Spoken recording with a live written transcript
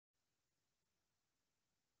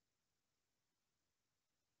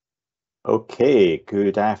Okay,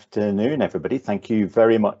 good afternoon, everybody. Thank you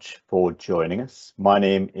very much for joining us. My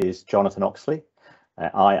name is Jonathan Oxley.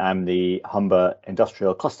 I am the Humber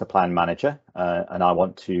Industrial Cluster Plan Manager, and I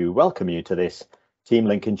want to welcome you to this Team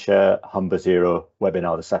Lincolnshire Humber Zero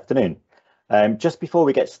webinar this afternoon. Just before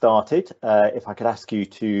we get started, if I could ask you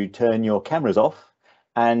to turn your cameras off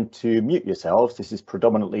and to mute yourselves. This is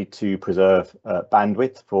predominantly to preserve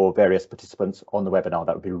bandwidth for various participants on the webinar.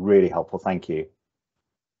 That would be really helpful. Thank you.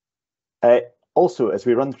 Also, as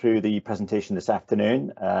we run through the presentation this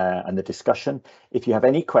afternoon and the discussion, if you have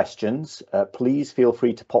any questions, please feel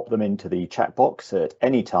free to pop them into the chat box at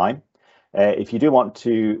any time. If you do want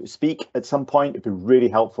to speak at some point, it'd be really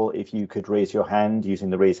helpful if you could raise your hand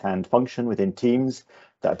using the raise hand function within Teams.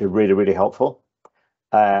 That'd be really, really helpful.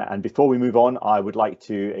 And before we move on, I would like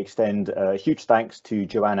to extend a huge thanks to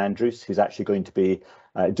Joanne Andrews, who's actually going to be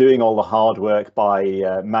doing all the hard work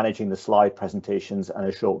by managing the slide presentations and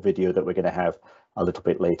a short video that we're going to have a little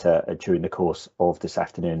bit later during the course of this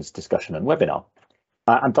afternoon's discussion and webinar.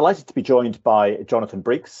 I'm delighted to be joined by Jonathan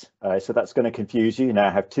Briggs. So that's going to confuse you. Now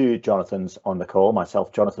I have two Jonathans on the call,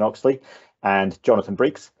 myself, Jonathan Oxley, and Jonathan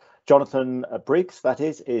Briggs. Jonathan Briggs, that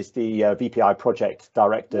is the VPI Project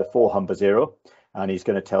Director for Humber Zero, and he's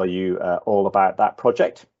going to tell you all about that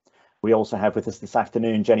project. We also have with us this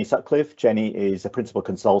afternoon Jenny Sutcliffe. Jenny is a Principal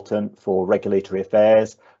Consultant for Regulatory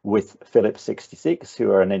Affairs with Phillips 66, who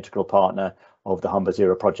are an integral partner of the Humber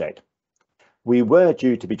Zero project. We were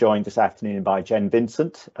due to be joined this afternoon by Jen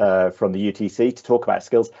Vincent from the UTC to talk about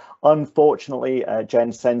skills. Unfortunately,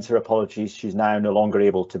 Jen sends her apologies. She's now no longer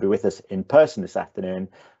able to be with us in person this afternoon,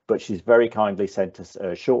 but she's very kindly sent us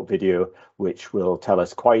a short video which will tell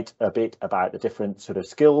us quite a bit about the different sort of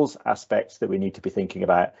skills aspects that we need to be thinking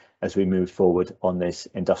about as we move forward on this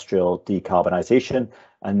industrial decarbonisation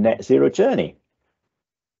and net zero journey.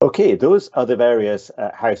 Okay, those are the various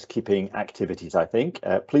housekeeping activities, I think.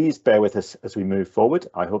 Please bear with us as we move forward.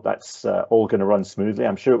 I hope that's all going to run smoothly.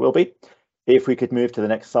 I'm sure it will be. If we could move to the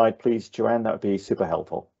next slide, please, Joanne, that would be super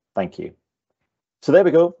helpful. Thank you. So there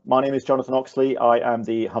we go. My name is Jonathan Oxley. I am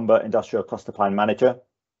the Humber Industrial Cluster Plan Manager.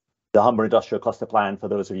 The Humber Industrial Cluster Plan, for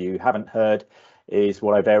those of you who haven't heard, is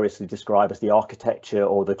what I variously describe as the architecture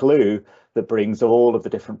or the glue that brings all of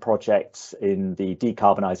the different projects in the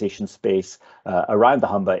decarbonisation space around the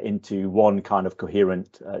Humber into one kind of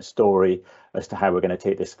coherent story as to how we're going to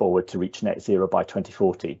take this forward to reach net zero by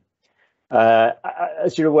 2040.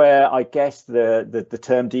 As you're aware, I guess the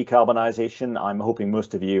term decarbonisation, I'm hoping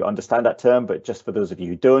most of you understand that term, but just for those of you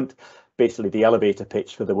who don't, basically the elevator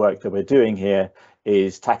pitch for the work that we're doing here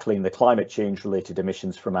is tackling the climate change related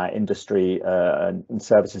emissions from our industry and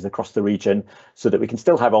services across the region so that we can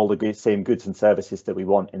still have all the same goods and services that we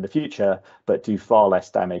want in the future, but do far less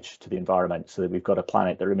damage to the environment so that we've got a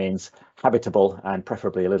planet that remains habitable and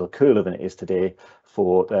preferably a little cooler than it is today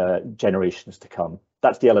for generations to come.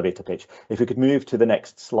 That's the elevator pitch. If we could move to the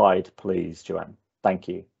next slide, please, Joanne. Thank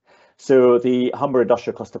you. So the Humber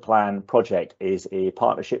Industrial Cluster Plan project is a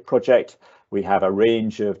partnership project. We have a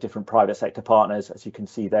range of different private sector partners, as you can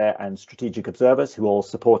see there, and strategic observers who all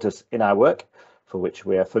support us in our work, for which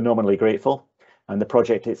we are phenomenally grateful. And the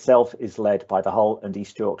project itself is led by the Hull and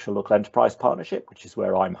East Yorkshire Local Enterprise Partnership, which is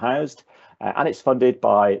where I'm housed, and it's funded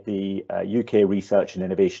by the UK Research and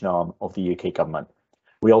Innovation arm of the UK government.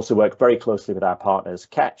 We also work very closely with our partners,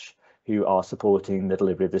 Catch, who are supporting the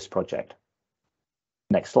delivery of this project.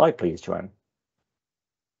 Next slide, please, Joanne.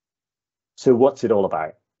 So what's it all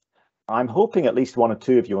about? I'm hoping at least one or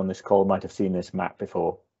two of you on this call might have seen this map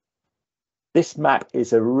before. This map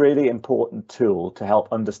is a really important tool to help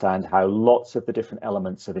understand how lots of the different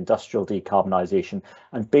elements of industrial decarbonisation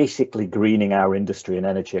and basically greening our industry and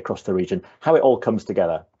energy across the region, how it all comes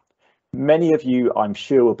together. Many of you, I'm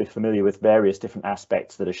sure, will be familiar with various different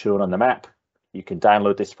aspects that are shown on the map. You can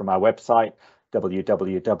download this from our website,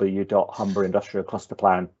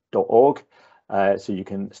 www.humberindustrialclusterplan.org, so you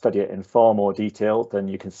can study it in far more detail than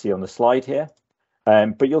you can see on the slide here.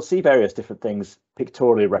 But you'll see various different things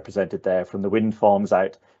pictorially represented there, from the wind farms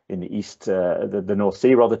out in the east, the North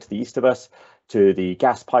Sea rather, to the east of us, to the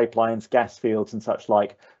gas pipelines, gas fields and such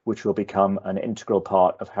like, which will become an integral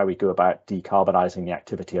part of how we go about decarbonising the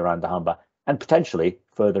activity around the Humber and potentially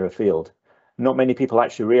further afield. Not many people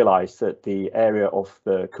actually realise that the area off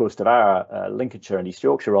the coast of our Lincolnshire and East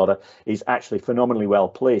Yorkshire rather is actually phenomenally well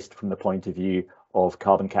placed from the point of view of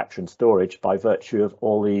carbon capture and storage by virtue of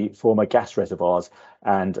all the former gas reservoirs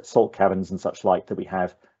and salt caverns and such like that we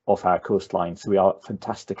have off our coastline. So we are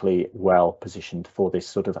fantastically well positioned for this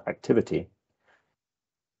sort of activity.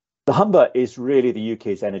 The Humber is really the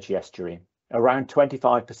UK's energy estuary. Around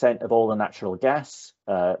 25% of all the natural gas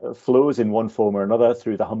flows in one form or another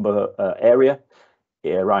through the Humber area.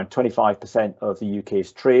 Around 25% of the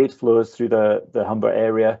UK's trade flows through the Humber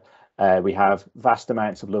area. We have vast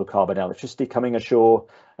amounts of low carbon electricity coming ashore.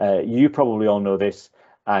 You probably all know this,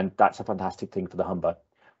 and that's a fantastic thing for the Humber.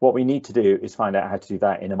 What we need to do is find out how to do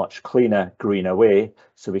that in a much cleaner, greener way,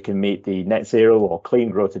 so we can meet the net zero or clean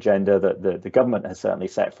growth agenda that the government has certainly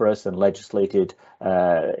set for us and legislated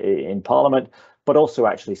in Parliament, but also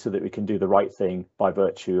actually so that we can do the right thing by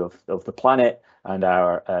virtue of the planet and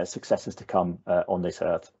our successors to come on this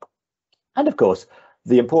earth. And of course,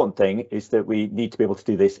 the important thing is that we need to be able to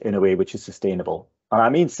do this in a way which is sustainable. And I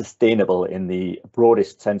mean sustainable in the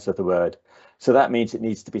broadest sense of the word. So that means it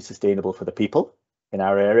needs to be sustainable for the people in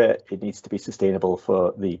our area, it needs to be sustainable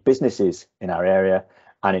for the businesses in our area,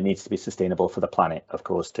 and it needs to be sustainable for the planet, of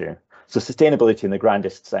course, too. So sustainability in the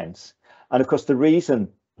grandest sense. And of course, the reason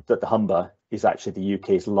that the Humber is actually the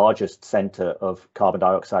UK's largest centre of carbon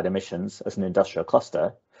dioxide emissions as an industrial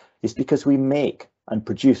cluster is because we make and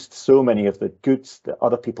produce so many of the goods that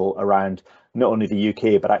other people around not only the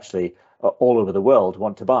UK, but actually all over the world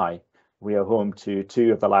want to buy. We are home to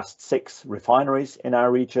 2 of the last 6 refineries in our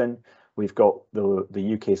region. We've got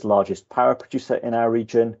the UK's largest power producer in our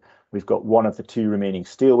region. We've got 1 of the 2 remaining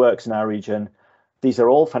steelworks in our region. These are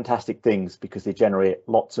all fantastic things because they generate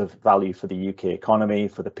lots of value for the UK economy,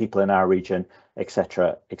 for the people in our region,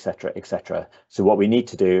 etc., etc., etc. So what we need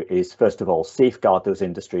to do is, first of all, safeguard those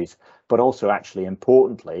industries, but also actually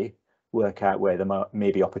importantly, work out where there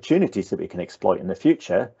may be opportunities that we can exploit in the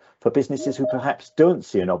future for businesses who perhaps don't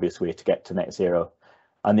see an obvious way to get to net zero.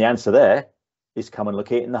 And the answer there is come and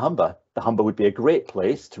locate in the Humber. The Humber would be a great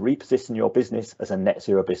place to reposition your business as a net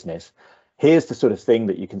zero business. Here's the sort of thing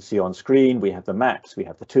that you can see on screen. We have the maps, we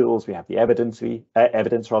have the tools, we have the evidence, we have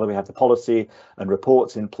the policy and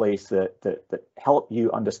reports in place that help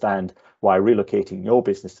you understand why relocating your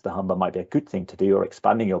business to the Humber might be a good thing to do, or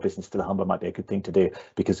expanding your business to the Humber might be a good thing to do,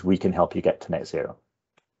 because we can help you get to net zero.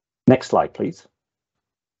 Next slide, please.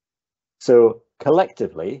 So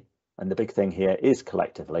collectively, and the big thing here is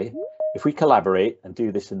collectively, if we collaborate and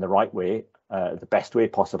do this in the right way, the best way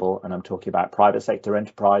possible, and I'm talking about private sector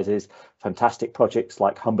enterprises, fantastic projects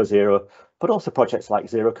like Humber Zero, but also projects like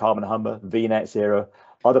Zero Carbon Humber, VNet Zero,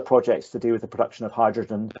 other projects to do with the production of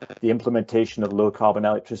hydrogen, the implementation of low carbon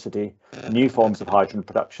electricity, new forms of hydrogen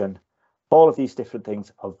production. All of these different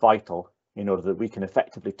things are vital in order that we can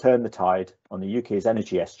effectively turn the tide on the UK's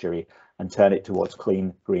energy estuary and turn it towards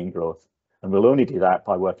clean, green growth. And we'll only do that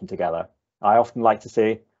by working together. I often like to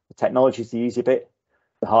say, the technology is the easy bit.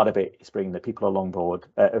 The harder bit is bringing the people along,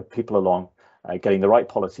 getting the right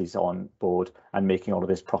policies on board and making all of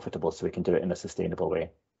this profitable so we can do it in a sustainable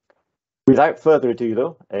way. Without further ado,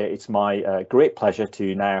 though, it's my great pleasure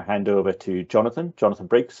to now hand over to Jonathan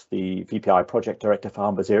Briggs, the VPI Project Director for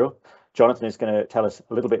Humber Zero. Jonathan is going to tell us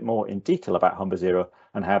a little bit more in detail about Humber Zero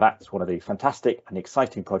and how that's one of the fantastic and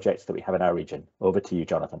exciting projects that we have in our region. Over to you,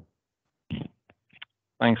 Jonathan.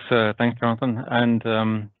 Thanks, Jonathan,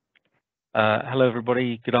 and hello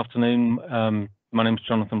everybody. Good afternoon. My name is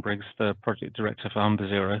Jonathan Briggs, the Project Director for Humber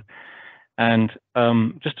Zero, and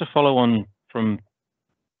just to follow on from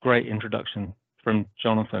great introduction from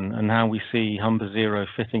Jonathan and how we see Humber Zero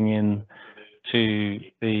fitting in to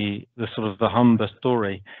the sort of the Humber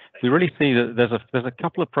story, we really see that there's a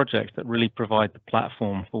couple of projects that really provide the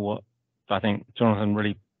platform for what I think Jonathan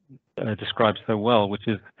really describes so well, which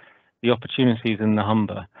is the opportunities in the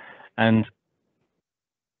Humber. And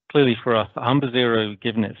clearly for us, Humber Zero,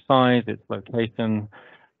 given its size, its location,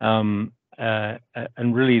 and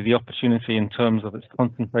really the opportunity in terms of its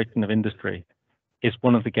concentration of industry, is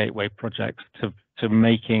one of the gateway projects to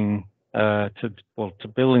building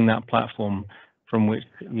that platform from which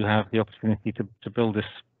you have the opportunity to build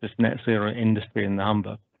this net zero industry in the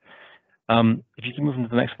Humber. If you can move on to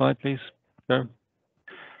the next slide, please.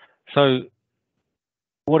 So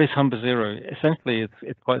what is Humber Zero? Essentially,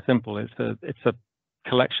 it's quite simple. It's a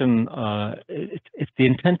collection. It's the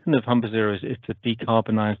intention of Humber Zero is to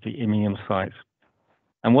decarbonize the Immingham site,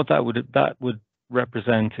 and what that would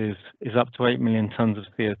represent is up to 8 million tons of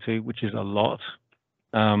CO2, which is a lot.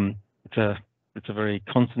 It's a very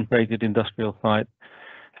concentrated industrial site.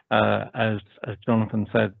 As Jonathan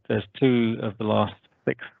said, there's 2 of the last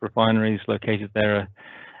 6 refineries located there.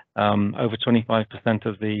 Over 25%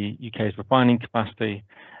 of the UK's refining capacity,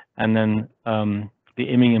 and then the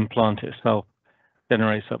Immingham plant itself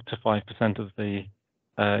generates up to 5% of the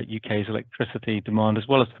UK's electricity demand, as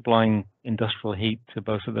well as supplying industrial heat to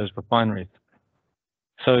both of those refineries.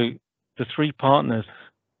 So the 3 partners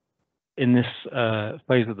in this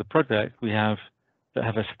phase of the project, we have that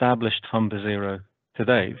have established Humber Zero to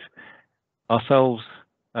date. Ourselves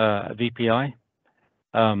at VPI,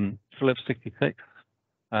 Phillips 66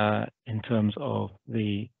 in terms of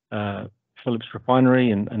the Phillips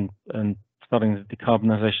refinery and starting the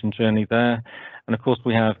decarbonisation journey there. And of course,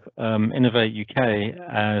 we have Innovate UK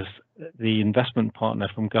as the investment partner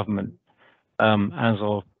from government as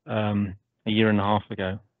of a year and a half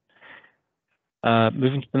ago.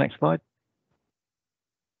 Moving to the next slide.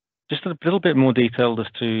 Just a little bit more detailed as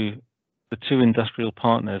to the two industrial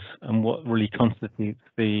partners and what really constitutes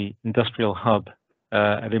the industrial hub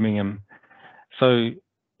at Immingham. So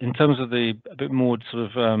in terms of a bit more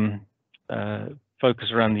sort of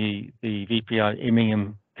focus around the VPI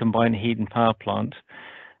Immingham combined heat and power plant.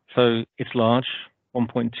 So it's large,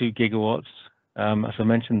 1.2 gigawatts. As I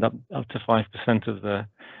mentioned, up to 5% of the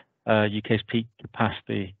UK's peak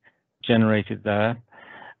capacity generated there.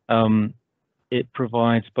 It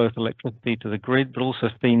provides both electricity to the grid, but also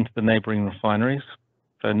steam to the neighbouring refineries.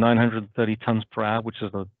 So 930 tonnes per hour, which is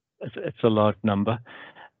it's a large number,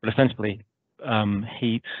 but essentially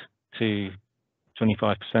heat to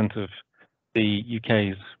 25% of the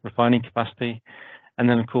UK's refining capacity. And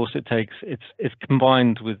then of course it's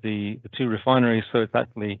combined with the two refineries, so it's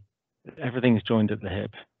actually everything is joined at the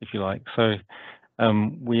hip, if you like. So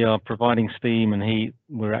we are providing steam and heat.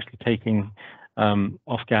 We're actually taking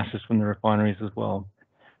off gases from the refineries as well.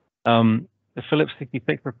 The Phillips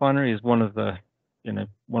 66 refinery is one of the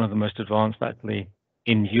most advanced actually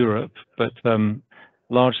in Europe, but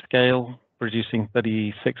large scale, producing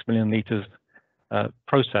 36 million litres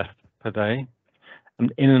processed per day,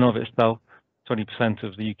 and in and of itself 20%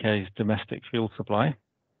 of the UK's domestic fuel supply.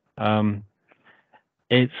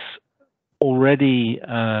 It's already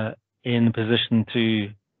in a position to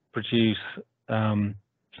produce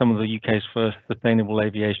some of the UK's first sustainable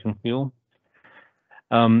aviation fuel.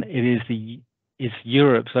 It's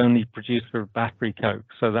Europe's only producer of battery coke,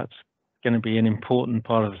 so that's going to be an important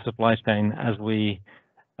part of the supply chain as we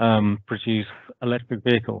produce electric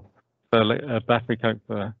vehicles. So battery coke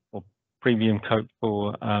or premium coke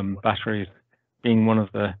for batteries being one of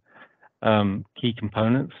the key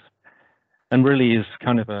components, and really is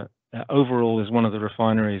kind of overall is one of the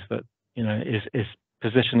refineries that is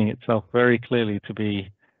positioning itself very clearly to be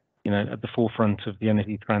at the forefront of the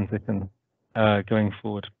energy transition going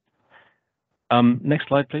forward. Next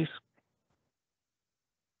slide, please.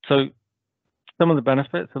 So some of the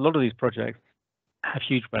benefits, a lot of these projects have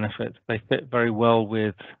huge benefits. They fit very well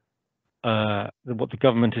with what the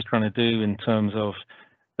government is trying to do in terms of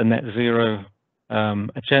the net zero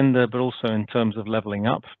agenda, but also in terms of levelling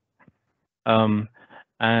up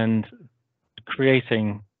and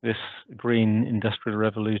creating this green industrial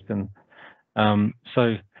revolution.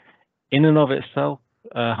 So in and of itself,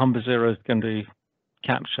 Humber Zero is going to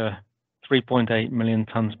capture 3.8 million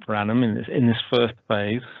tonnes per annum in this first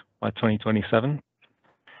phase by 2027.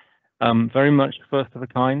 Very much first of a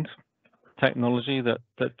kind technology that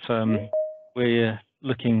we're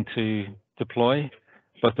looking to deploy,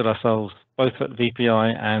 both at ourselves, both at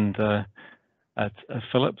VPI and at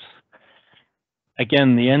Phillips.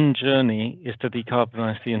 Again, the end journey is to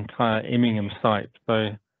decarbonise the entire Immingham site. So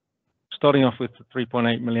starting off with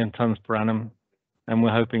 3.8 million tonnes per annum, and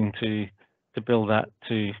we're hoping to build that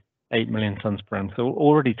to 8 million tonnes per annum. So we're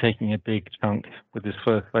already taking a big chunk with this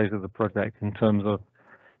first phase of the project in terms of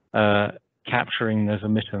capturing those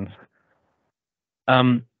emissions.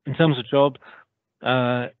 In terms of jobs,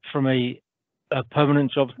 from a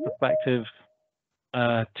permanent jobs perspective,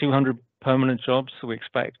 200 permanent jobs we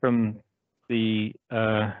expect from the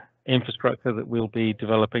infrastructure that we'll be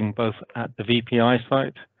developing both at the VPI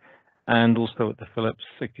site and also at the Phillips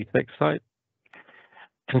 66 site.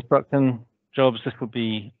 Construction jobs, this will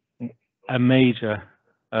be a major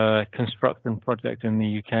construction project in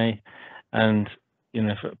the UK, and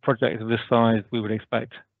for a project of this size, we would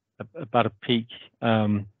expect about a peak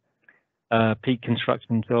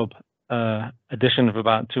construction job addition of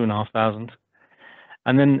about 2,500.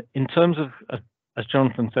 And then in terms of, as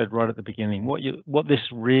Jonathan said right at the beginning, what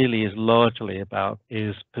this really is largely about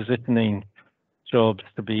is positioning jobs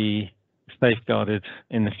to be safeguarded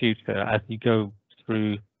in the future as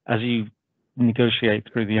you negotiate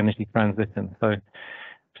through the energy transition. So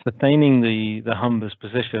sustaining the Humber's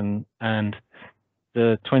position and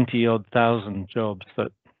the 20-odd thousand jobs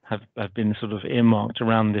that have been sort of earmarked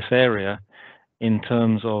around this area in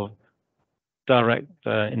terms of direct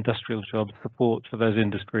industrial jobs, support for those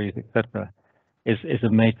industries, etc., is a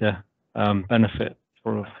major benefit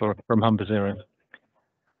from Humber Zero.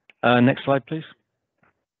 Next slide, please.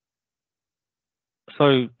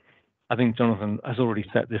 So I think Jonathan has already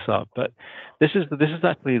set this up, but this is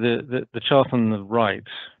actually the chart on the right.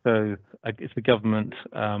 So it's the government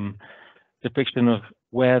depiction of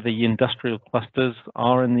where the industrial clusters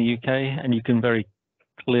are in the UK, and you can very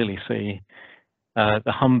clearly see the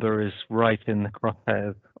Humber is right in the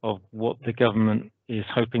crosshairs of what the government is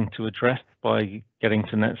hoping to address by getting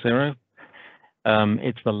to net zero.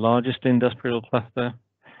 It's the largest industrial cluster.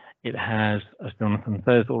 It has, as Jonathan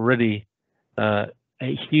says, already a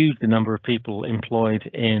huge number of people employed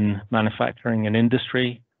in manufacturing and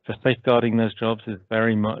industry. So safeguarding those jobs is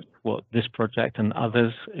very much what this project and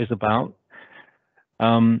others is about.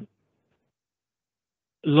 A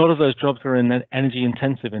lot of those jobs are in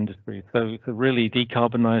energy-intensive industries, so really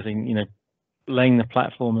decarbonizing, laying the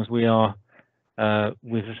platform as we are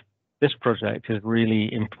with this project is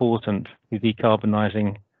really important to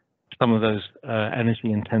decarbonizing some of those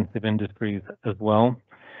energy-intensive industries as well.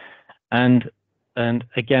 And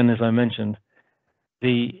again, as I mentioned,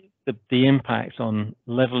 the impact on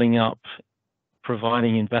leveling up,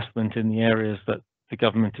 providing investment in the areas that the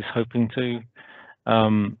government is hoping to,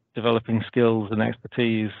 developing skills and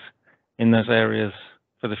expertise in those areas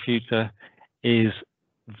for the future is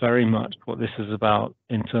very much what this is about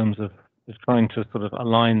in terms of trying to sort of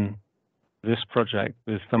align this project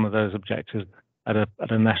with some of those objectives at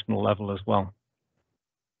a national level as well.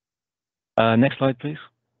 Next slide, please.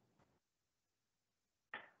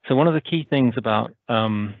 So one of the key things about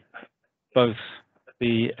both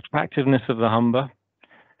the attractiveness of the Humber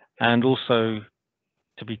and also,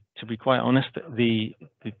 to be quite honest, the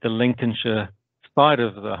Lincolnshire side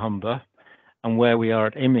of the Humber and where we are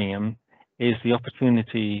at Immingham is the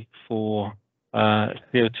opportunity for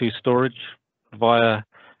CO2 storage via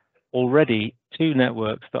already 2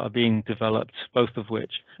 networks that are being developed, both of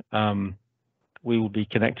which we will be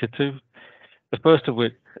connected to. The first of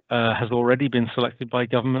which has already been selected by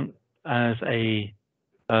government as a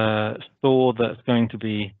store that's going to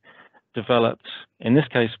be developed, in this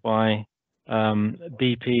case by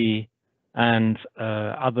BP and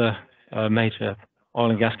other major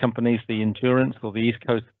oil and gas companies, the Endurance or the East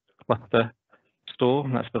Coast Cluster store.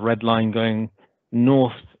 That's the red line going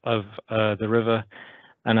north of the river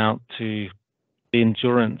and out to the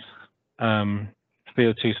Endurance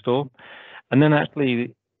CO2 store. And then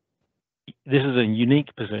actually, this is a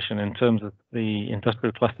unique position in terms of the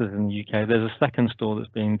industrial clusters in the UK. There's a second store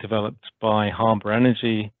that's being developed by Harbour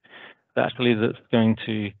Energy that's going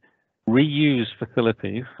to reuse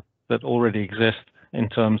facilities that already exist in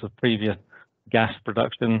terms of previous gas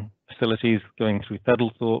production facilities going through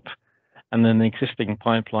Thedlethorpe, and then the existing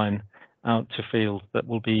pipeline out to fields that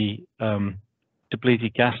will be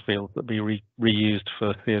depleted gas fields that will be reused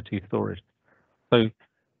for CO2 storage. So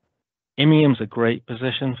Immingham's a great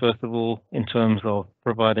position, first of all, in terms of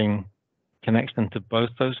providing connection to both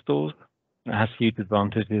those stores. It has huge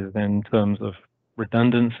advantages in terms of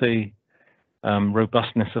redundancy,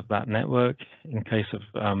 robustness of that network in case of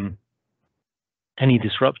any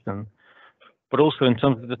disruption, but also in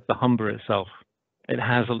terms of just the Humber itself. It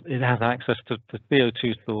has access to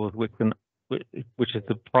CO2 stores, which is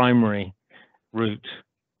the primary route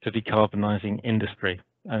to decarbonising industry,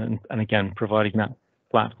 and again providing that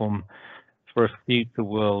platform for a future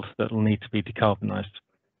world that will need to be decarbonised.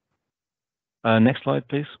 Next slide,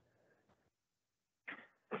 please.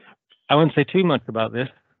 I won't say too much about this,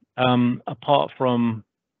 apart from,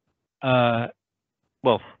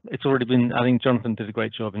 well, it's already been, I think Jonathan did a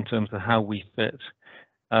great job in terms of how we fit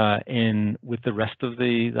in with the rest of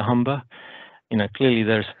the Humber. You know, clearly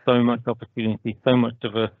there's so much opportunity, so much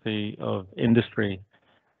diversity of industry,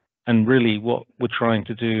 and really what we're trying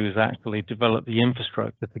to do is actually develop the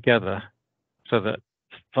infrastructure together so that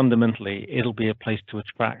fundamentally it'll be a place to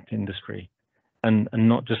attract industry and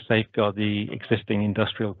not just safeguard the existing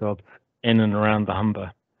industrial jobs in and around the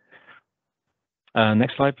Humber.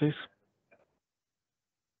 Next slide, please.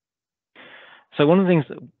 So one of the things,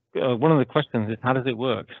 one of the questions is, how does it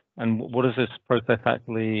work, and what does this process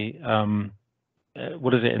actually,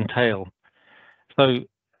 what does it entail? So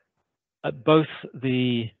at both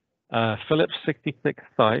the Phillips 66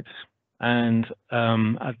 site and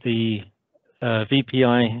at the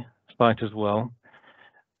VPI site as well,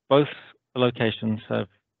 both locations have,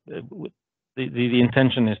 the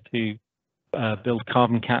intention is to build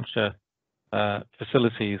carbon capture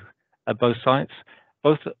facilities at both sites.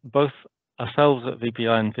 Both ourselves at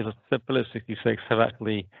VPI and Phillips 66 have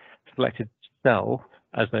actually selected Shell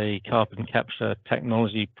as a carbon capture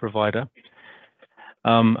technology provider,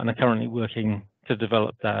 and are currently working to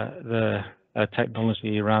develop the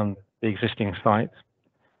technology around the existing sites.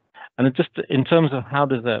 And just in terms of how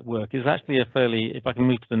does that work, is actually a fairly, if I can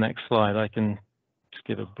move to the next slide, I can just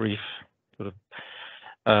give a brief sort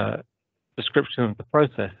of description of the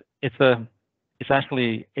process.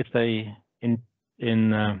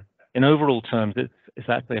 In overall terms, it's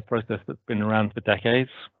actually a process that's been around for decades.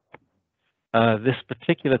 This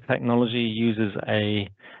particular technology uses a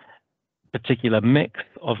particular mix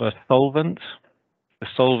of a solvent. The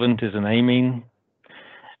solvent is an amine,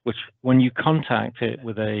 which when you contact it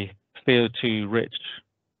with a CO2-rich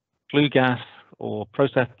flue gas or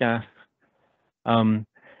process gas,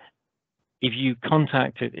 if you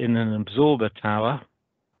contact it in an absorber tower,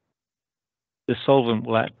 the solvent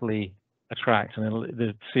will actually attract and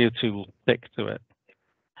the CO2 will stick to it.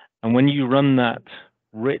 And when you run that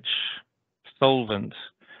rich solvent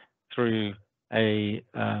through a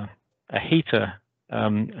heater,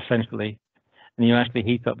 essentially, and you actually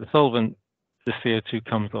heat up the solvent, the CO2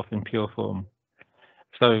 comes off in pure form.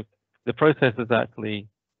 So the process is actually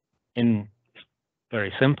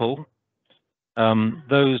very simple.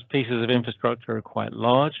 Those pieces of infrastructure are quite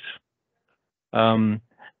large, and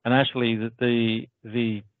actually the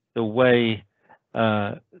way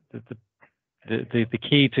the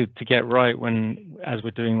key to get right as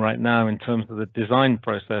we're doing right now in terms of the design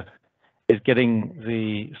process is getting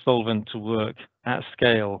the solvent to work at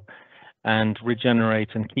scale and regenerate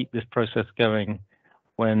and keep this process going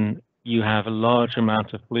when you have a large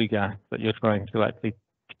amount of flue gas that you're trying to actually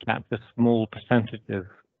capture small percentages of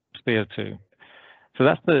CO2. So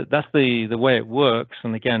that's the way it works.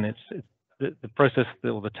 And again, it's the process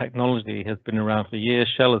or the technology has been around for years.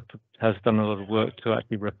 Shell has done a lot of work to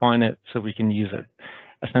actually refine it so we can use it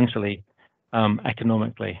essentially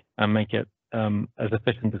economically and make it as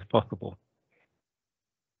efficient as possible.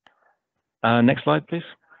 Next slide, please.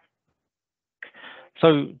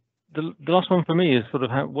 So the last one for me is sort of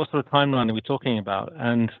what sort of timeline are we talking about?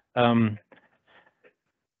 And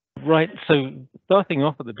right, so starting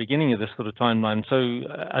off at the beginning of this sort of timeline. So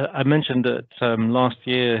I mentioned that last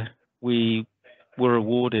year we were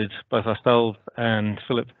awarded, both ourselves and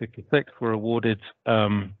Phillips 66 were awarded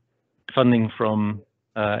funding from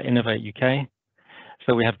Innovate UK.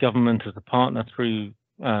 So we have government as a partner through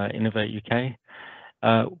Innovate UK.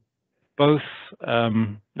 Both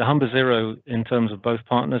the Humber Zero, in terms of both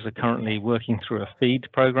partners, are currently working through a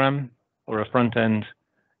FEED program or a front-end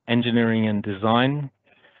engineering and design.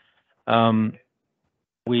 As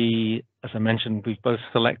I mentioned, we've both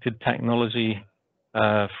selected technology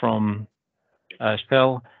from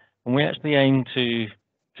Shell, and we actually aim to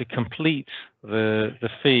complete the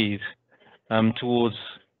FEED towards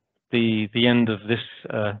the end of this,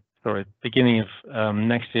 beginning of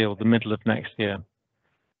next year or the middle of next year.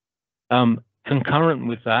 Concurrent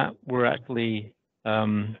with that, we're actually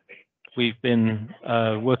we've been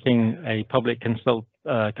working a public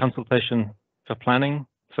consultation for planning.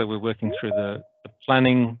 So we're working through the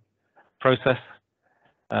planning process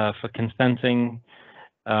for consenting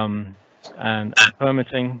and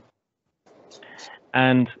permitting,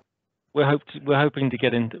 and we're hoping to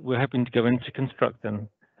go into construction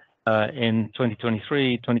in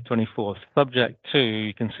 2023, 2024, subject to,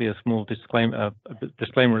 you can see a small disclaimer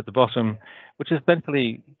at the bottom, which is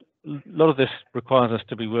essentially, a lot of this requires us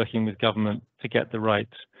to be working with government to get the right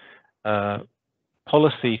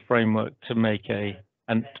policy framework to make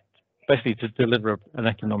and basically to deliver an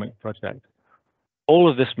economic project. All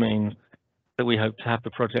of this means that we hope to have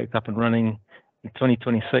the project up and running in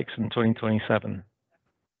 2026 and 2027.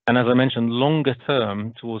 And as I mentioned, longer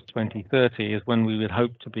term towards 2030 is when we would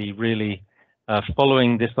hope to be really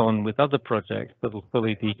following this on with other projects that will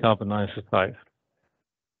fully decarbonize the site.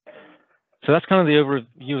 So that's kind of the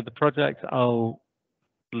overview of the project. I'll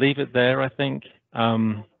leave it there, I think,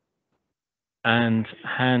 and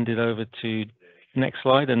hand it over to next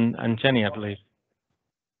slide and Jenny, I believe.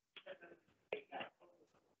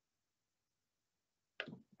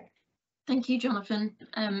 Thank you, Jonathan.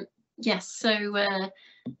 Yes, so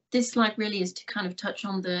this slide really is to kind of touch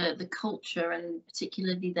on the culture and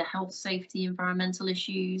particularly the health, safety, environmental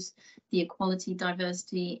issues, the equality,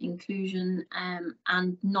 diversity, inclusion,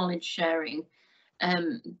 and knowledge sharing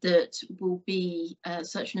that will be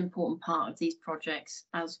such an important part of these projects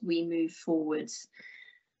as we move forwards.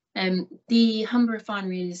 The Humber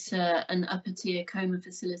refinery is an upper tier coma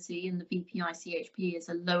facility, and the VPI CHP is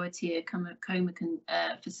a lower tier coma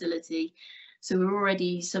facility. So we're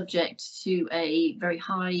already subject to a very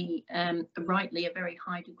high, rightly, a very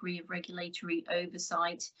high degree of regulatory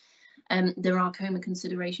oversight. There are coma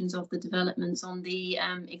considerations of the developments on the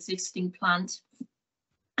existing plant,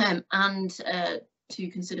 and to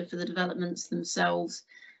consider for the developments themselves.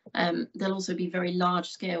 There'll also be very large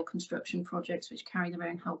scale construction projects which carry their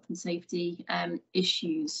own health and safety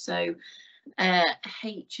issues. So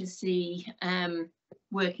HSE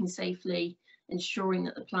working safely, ensuring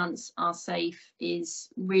that the plants are safe is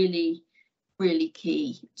really, really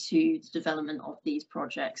key to the development of these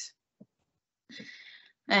projects.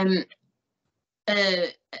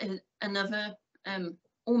 Another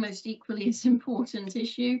almost equally as important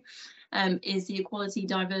issue is the equality,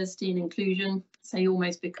 diversity and inclusion. Say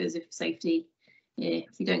almost, because if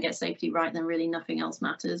you don't get safety right, then really nothing else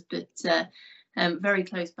matters. But very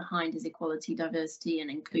close behind is equality, diversity and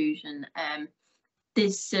inclusion.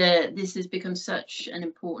 This has become such an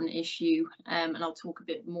important issue, and I'll talk a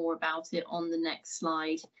bit more about it on the next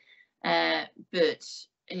slide.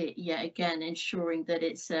 Yeah, again, ensuring that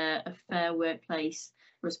it's a fair workplace,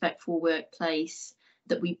 respectful workplace,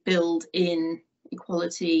 that we build in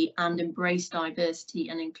equality and embrace diversity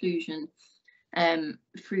and inclusion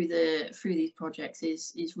through these projects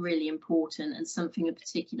is really important, and something that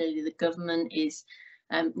particularly the government is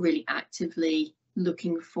really actively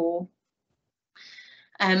looking for.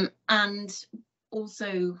 And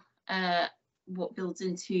also what builds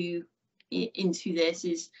into this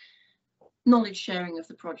is knowledge sharing of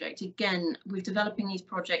the project. Again, we're developing these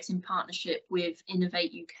projects in partnership with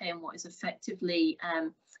Innovate UK and what is effectively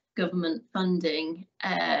government funding.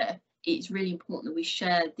 It's really important that we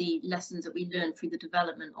share the lessons that we learn through the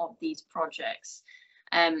development of these projects.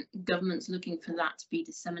 Government's looking for that to be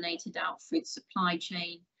disseminated out through the supply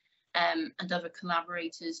chain and other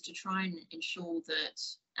collaborators to try and ensure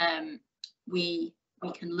that we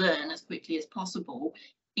can learn as quickly as possible,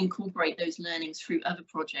 incorporate those learnings through other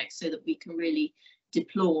projects so that we can really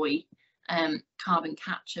deploy carbon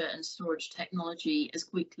capture and storage technology as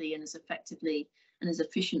quickly and as effectively and as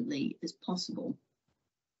efficiently as possible.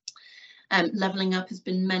 Levelling up has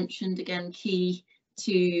been mentioned, again, key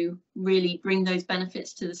to really bring those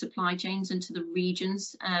benefits to the supply chains and to the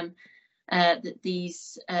regions that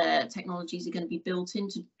these technologies are going to be built in,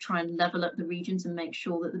 to try and level up the regions and make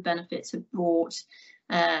sure that the benefits are brought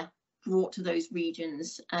to those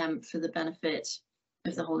regions for the benefit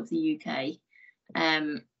of the whole of the UK.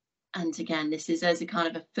 And again, this is as a kind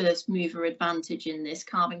of a first mover advantage in this.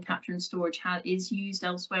 Carbon capture and storage is used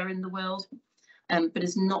elsewhere in the world, but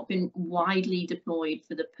has not been widely deployed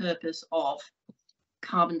for the purpose of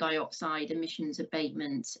carbon dioxide emissions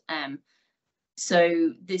abatement.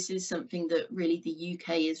 So this is something that really the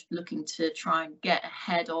UK is looking to try and get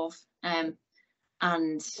ahead of and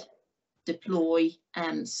deploy,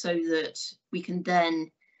 so that we can then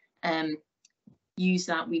use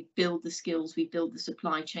that. We build the skills, we build the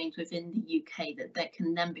supply chains within the UK that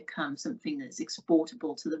can then become something that's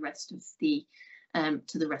exportable to the rest of the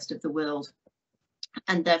world,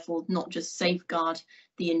 and therefore not just safeguard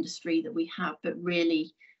the industry that we have, but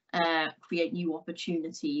really create new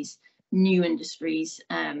opportunities, new industries,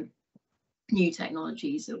 new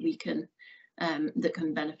technologies that we can that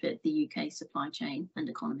can benefit the UK supply chain and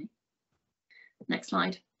economy. Next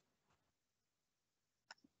slide.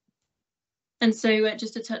 And so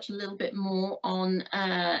just to touch a little bit more on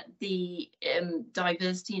the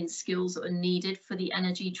diversity and skills that are needed for the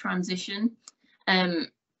energy transition. And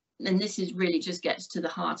this is really just gets to the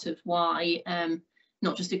heart of why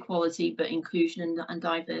not just equality, but inclusion and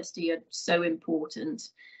diversity are so important.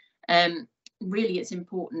 Really, it's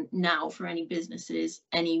important now for any businesses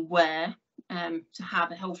anywhere to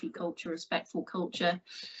have a healthy culture, respectful culture,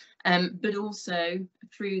 but also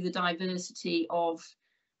through the diversity of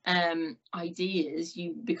ideas,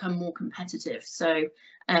 you become more competitive. So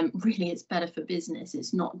really, it's better for business.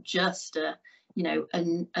 It's not just a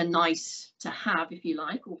nice to have, if you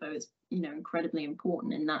like, although it's incredibly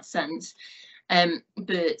important in that sense,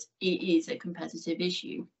 but it is a competitive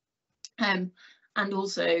issue. And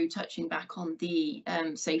also touching back on the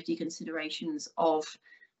safety considerations of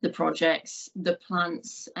the projects, the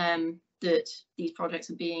plants that these projects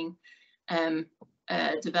are being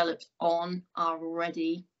developed on are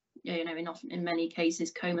already, in many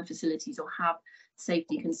cases, coma facilities or have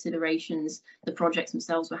safety considerations. The projects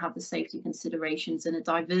themselves will have the safety considerations, and a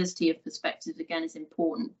diversity of perspectives again is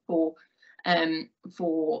important for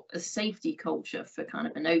a safety culture, for kind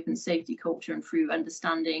of an open safety culture, and through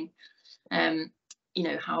understanding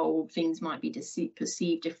how things might be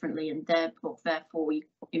perceived differently, and therefore you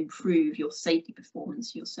improve your safety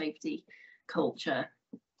performance, your safety culture.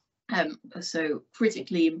 So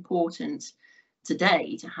critically important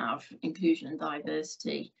today to have inclusion and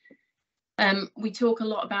diversity. We talk a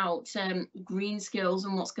lot about green skills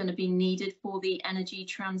and what's going to be needed for the energy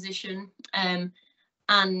transition,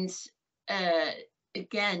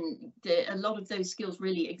 again, a lot of those skills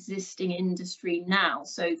really existing in industry now.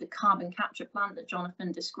 So the carbon capture plant that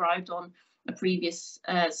Jonathan described on a previous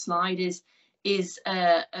slide is is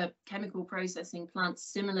a chemical processing plant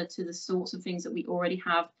similar to the sorts of things that we already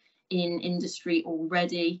have in industry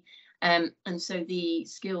already. And so the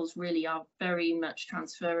skills really are very much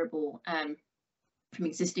transferable from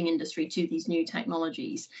existing industry to these new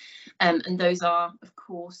technologies. And those are, of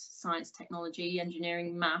course, science, technology,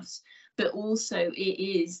 engineering, maths, but also it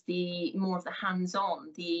is the more of the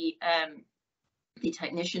hands-on, the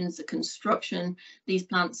technicians, the construction. These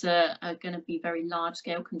plants are going to be very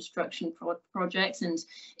large-scale construction projects. And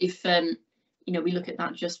if you know, we look at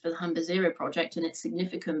that just for the Humber Zero project, and it's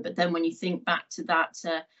significant. But then when you think back to that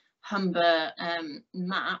Humber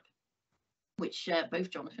map, which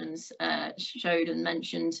both Jonathans showed and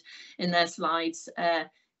mentioned in their slides,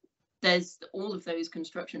 there's all of those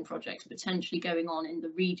construction projects potentially going on in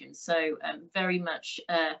the region. So very much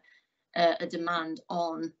a demand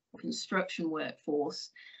on construction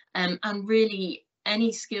workforce, and really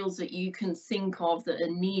any skills that you can think of that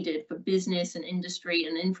are needed for business and industry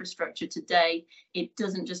and infrastructure today. It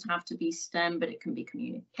doesn't just have to be STEM, but it can be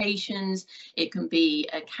communications, it can be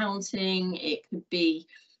accounting, it could be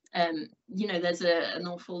you know, there's an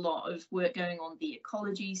awful lot of work going on the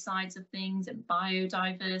ecology sides of things and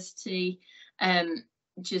biodiversity.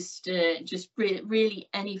 Just really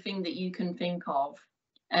anything that you can think of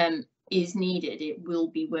is needed. It will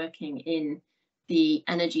be working in the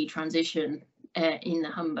energy transition in the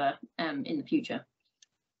Humber in the future.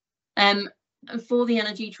 For the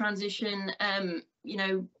energy transition, you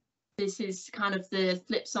know, this is kind of the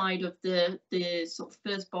flip side of the sort of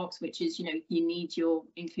first box, which is, you know, you need your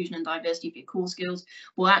inclusion and diversity for your core skills.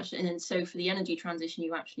 Well, actually, and so for the energy transition,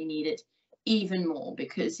 you actually need it even more,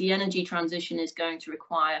 because the energy transition is going to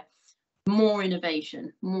require more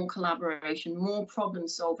innovation, more collaboration, more problem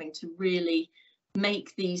solving to really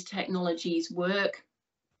make these technologies work,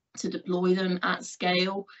 to deploy them at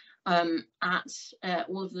scale at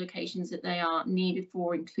all of the locations that they are needed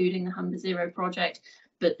for, including the Humber Zero project.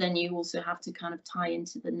 But then you also have to kind of tie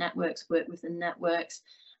into the networks, work with the networks,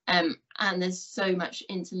 and there's so much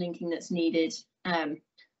interlinking that's needed.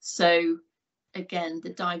 So again,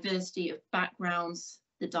 the diversity of backgrounds,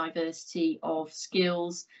 the diversity of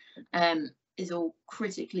skills is all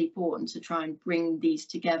critically important to try and bring these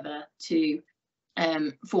together to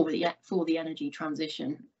for the energy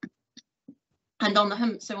transition. And on the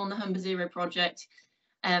Humber Zero project,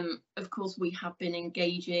 of course, we have been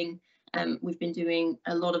engaging. We've been doing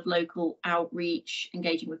a lot of local outreach,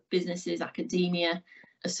 engaging with businesses, academia,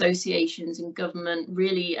 associations, and government,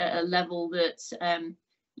 really at a level that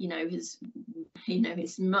you know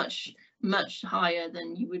is much higher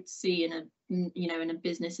than you would see in a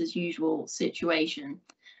business as usual situation.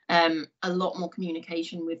 A lot more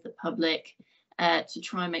communication with the public to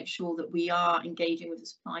try and make sure that we are engaging with the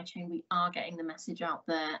supply chain, we are getting the message out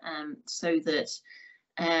there, so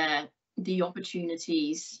that the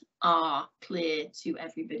opportunities are clear to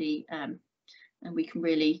everybody, and we can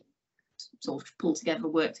really sort of pull together,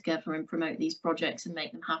 work together, and promote these projects and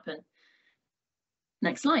make them happen.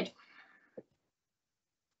 Next slide.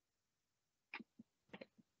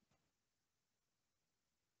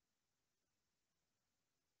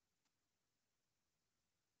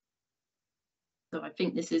 So I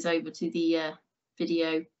think this is over to the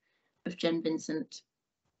video of Jen Vincent.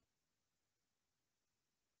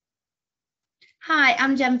 Hi,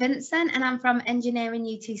 I'm Jen Vincent and I'm from Engineering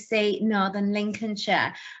UTC Northern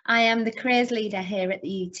Lincolnshire. I am the careers leader here at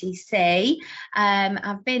the UTC.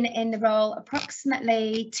 I've been in the role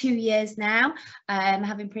approximately 2 years now,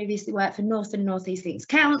 having previously worked for North and North East Links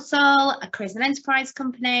Council, a careers and enterprise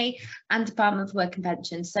company, and Department for Work and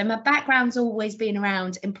Pensions. So my background's always been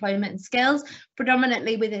around employment and skills,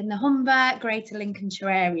 predominantly within the Humber, Greater Lincolnshire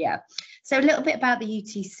area. So a little bit about the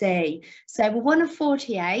UTC. So we're one of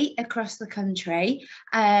 48 across the country.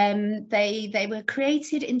 They were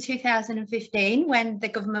created in 2015 when the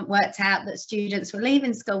government worked out that students were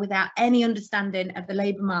leaving school without any understanding of the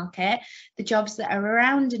labour market, the jobs that are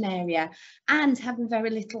around an area, and having very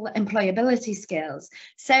little employability skills.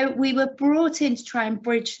 So we were brought in to try and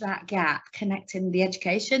bridge that gap, connecting the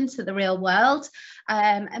education to the real world.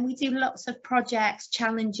 And we do lots of projects,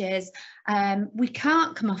 challenges. We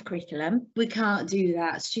can't come off curriculum. We can't do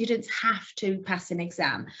that. Students have to pass an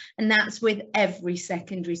exam, and that's with every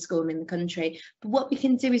secondary school in the country. But what we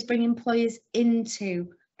can do is bring employers into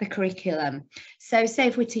the curriculum. So say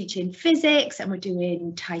if we're teaching physics and we're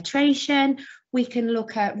doing titration, we can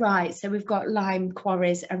look at, right, so we've got lime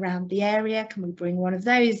quarries around the area, can we bring one of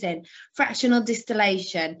those in? Fractional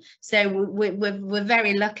distillation, so we're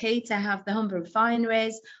very lucky to have the Humber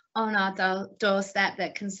refineries. on our doorstep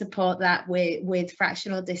that can support that with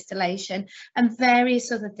fractional distillation and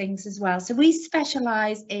various other things as well. So we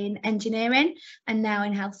specialise in engineering and now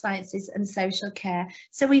in health sciences and social care.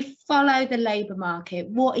 So we follow the labour market,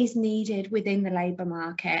 what is needed within the labour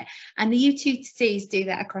market, and the UTCs do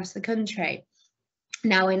that across the country.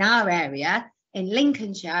 Now in our area, in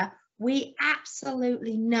Lincolnshire, we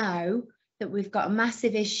absolutely know that we've got a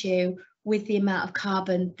massive issue with the amount of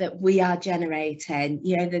carbon that we are generating.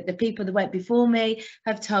 You know, the people that went before me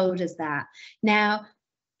have told us that. Now,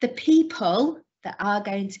 the people that are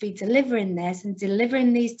going to be delivering this and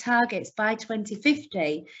delivering these targets by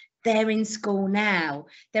 2050, they're in school now.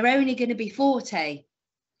 They're only going to be 40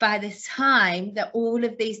 by the time that all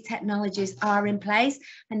of these technologies are in place,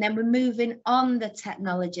 and then we're moving on the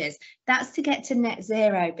technologies. That's to get to net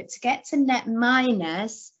zero, but to get to net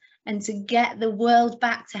minus and to get the world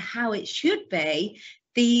back to how it should be,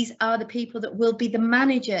 these are the people that will be the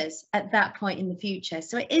managers at that point in the future.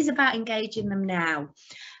 So it is about engaging them now.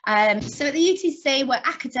 So at the UTC, we're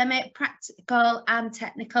academic, practical and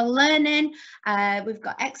technical learning. We've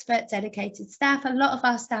got expert dedicated staff. A lot of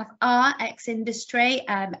our staff are ex-industry,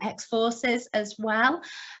 ex-forces as well.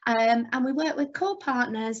 And we work with core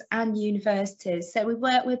partners and universities. So we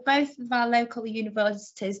work with both of our local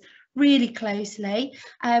universities really closely.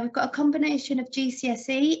 We've got a combination of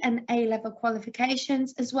GCSE and A-level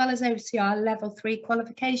qualifications, as well as OCR level 3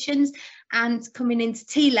 qualifications, and coming into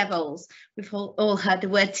T-levels. We've all heard the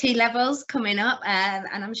word T-levels coming up, and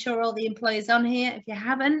I'm sure all the employees on here, if you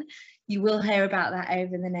haven't, you will hear about that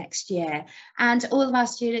over the next year. And all of our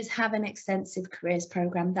students have an extensive careers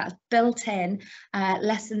programme that's built in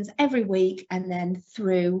lessons every week and then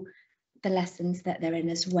through the lessons that they're in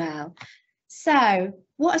as well. So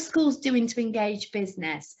what are schools doing to engage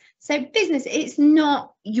business? So business, it's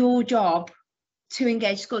not your job to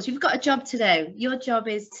engage schools. You've got a job to do. Your job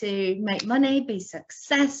is to make money, be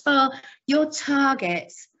successful. Your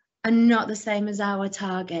targets are not the same as our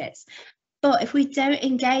targets. But if we don't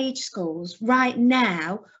engage schools right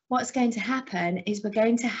now, what's going to happen is we're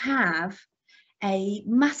going to have a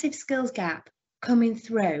massive skills gap coming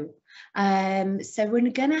through. So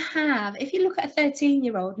we're going to have, if you look at a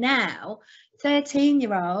 13-year-old now,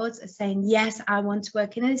 13-year-olds are saying, yes, I want to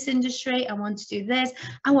work in this industry, I want to do this,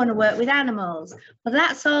 I want to work with animals. Well,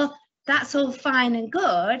 that's all fine and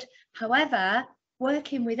good. However,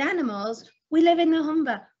 working with animals, we live in the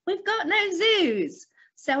Humber, we've got no zoos.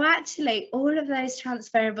 So actually, all of those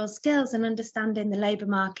transferable skills and understanding the labour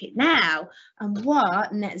market now and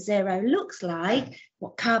what net zero looks like,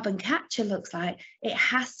 what carbon capture looks like, it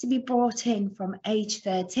has to be brought in from age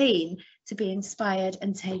 13 to be inspired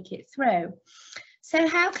and take it through. So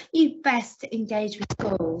how can you best engage with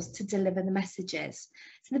schools to deliver the messages?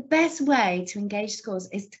 So the best way to engage schools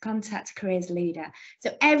is to contact a careers leader.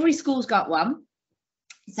 So every school's got one.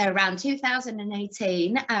 So around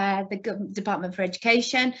 2018, the Department for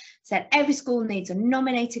Education said every school needs a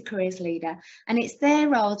nominated careers leader, and it's their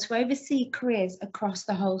role to oversee careers across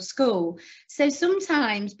the whole school. So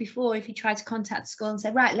sometimes before, if you try to contact the school and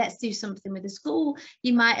say, right, let's do something with the school,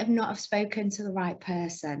 you might have not have spoken to the right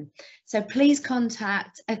person. So please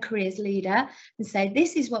contact a careers leader and say,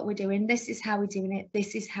 this is what we're doing, this is how we're doing it,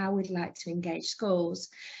 this is how we'd like to engage schools.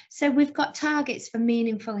 So we've got targets for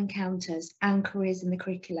meaningful encounters and careers in the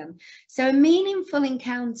curriculum. So a meaningful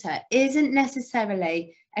encounter isn't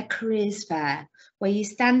necessarily a careers fair where you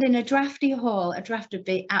stand in a drafty hall. A draft would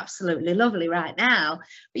be absolutely lovely right now,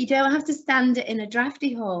 but you don't have to stand in a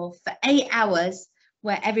drafty hall for 8 hours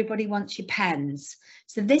where everybody wants your pens.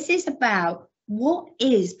 So this is about what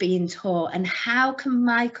is being taught and how can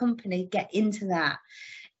my company get into that.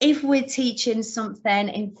 If we're teaching something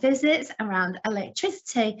in physics around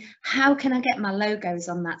electricity, how can I get my logos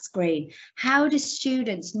on that screen? How do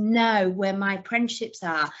students know where my apprenticeships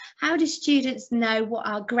are? How do students know what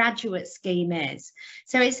our graduate scheme is?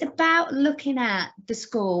 So it's about looking at the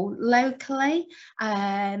school locally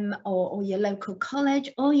or your local college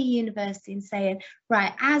or your university and saying,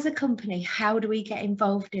 right, as a company, how do we get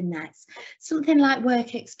involved in this? Something like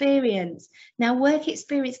work experience. Now, work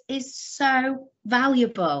experience is so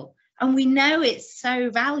valuable, and we know it's so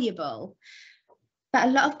valuable, but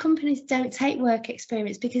a lot of companies don't take work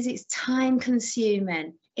experience because it's time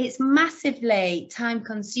consuming. It's massively time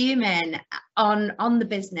consuming on the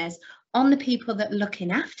business, on the people that are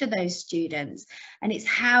looking after those students. And it's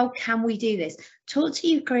how can we do this? Talk to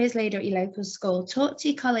your careers leader at your local school, talk to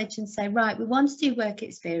your college and say, right, we want to do work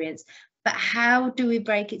experience, but how do we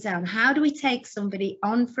break it down? How do we take somebody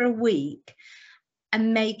on for a week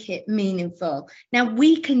and make it meaningful. Now,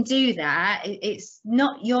 we can do that. It's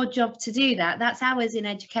not your job to do that. That's ours in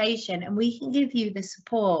education, and we can give you the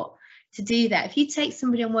support to do that. If you take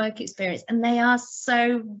somebody on work experience and they are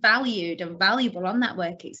so valued and valuable on that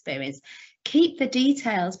work experience, keep the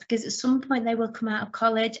details, because at some point they will come out of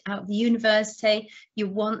college, out of the university. You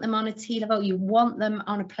want them on a T-level, you want them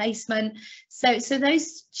on a placement. So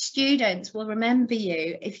those students will remember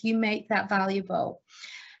you if you make that valuable.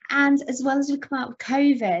 And as well as we come out of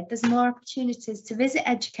COVID, there's more opportunities to visit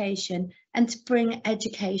education and to bring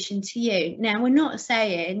education to you. Now, we're not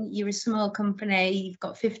saying you're a small company, you've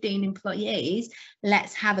got 15 employees,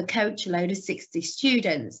 let's have a coach load of 60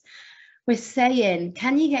 students. We're saying,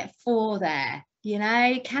 can you get 4 there? You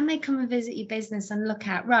know, can they come and visit your business and look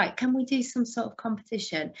at, right, can we do some sort of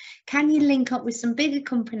competition? Can you link up with some bigger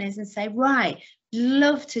companies and say, right,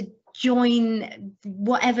 love to join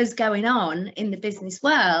whatever's going on in the business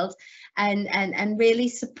world and really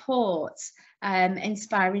support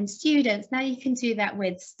inspiring students. Now you can do that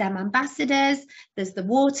with STEM ambassadors. There's the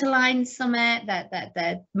Waterline Summit that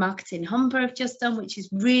the Marketing Humber have just done, which is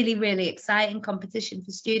really, really exciting competition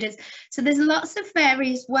for students. So there's lots of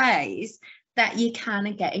various ways that you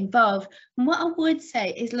can get involved. And what I would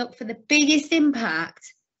say is look for the biggest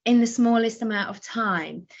impact in the smallest amount of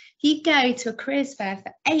time. If you go to a careers fair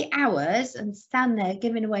for 8 hours and stand there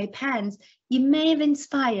giving away pens, you may have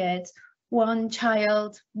inspired one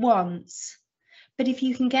child once. But if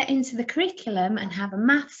you can get into the curriculum and have a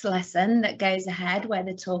maths lesson that goes ahead where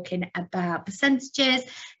they're talking about percentages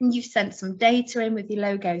and you've sent some data in with your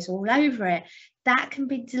logos all over it, that can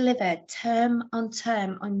be delivered term on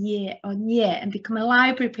year and become a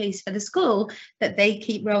library piece for the school that they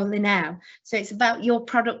keep rolling out. So it's about your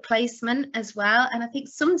product placement as well. And I think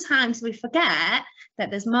sometimes we forget that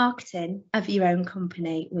there's marketing of your own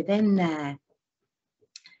company within there.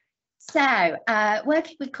 So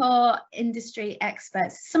working with core industry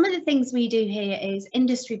experts, some of the things we do here is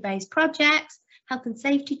industry-based projects, health and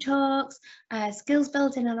safety talks, skills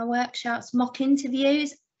building on our workshops, mock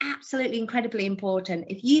interviews. Absolutely incredibly important.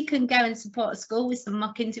 If you can go and support a school with some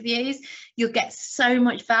mock interviews, you'll get so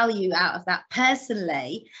much value out of that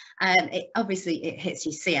personally. Obviously it hits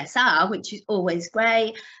your CSR, which is always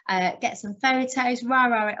great. Get some photos,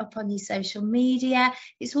 rah it up on your social media.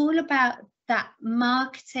 It's all about that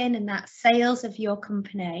marketing and that sales of your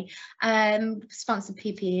company. Sponsored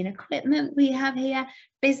PPE and equipment we have here,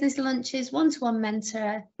 business lunches, one-to-one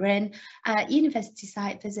mentoring, university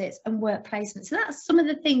site visits and work placement. So that's some of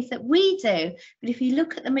the things that we do. But if you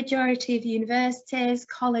look at the majority of universities,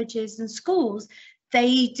 colleges and schools,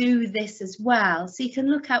 they do this as well. So you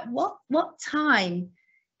can look at what time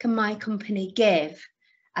can my company give?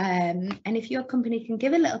 And if your company can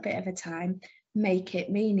give a little bit of a time, make it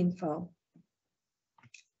meaningful.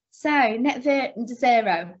 So net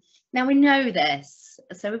zero. Now we know this,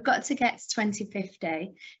 so we've got to get to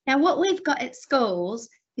 2050. Now what we've got at schools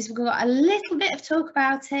is we've got a little bit of talk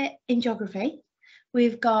about it in geography.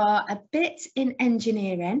 We've got a bit in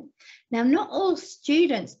engineering. Now not all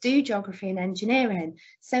students do geography and engineering.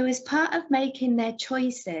 So as part of making their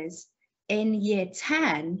choices in year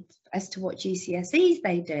 10 as to what GCSEs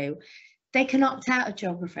they do, they can opt out of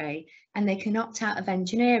geography and they can opt out of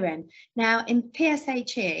engineering. Now in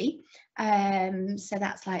PSHE, so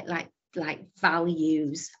that's like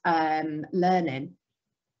values learning,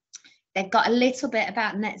 they've got a little bit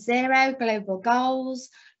about net zero, global goals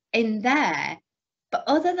in there. But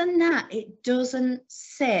other than that, it doesn't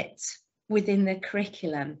sit within the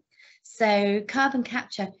curriculum. So carbon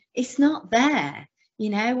capture, it's not there. You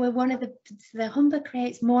know, we're one of the Humber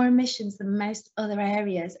creates more emissions than most other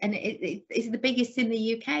areas, and it's the biggest in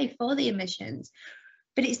the UK for the emissions,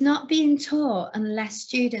 but it's not being taught unless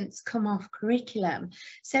students come off curriculum.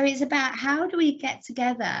 So it's about how do we get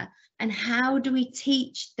together and how do we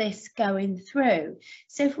teach this going through.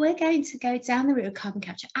 So if we're going to go down the route of carbon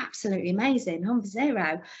capture, absolutely amazing, Humber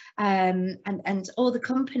Zero, and all the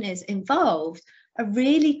companies involved are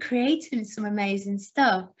really creating some amazing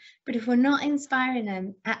stuff. But if we're not inspiring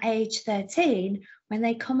them at age 13, when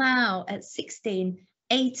they come out at 16,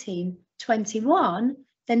 18, 21,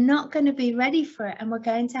 they're not going to be ready for it, and we're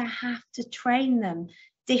going to have to train them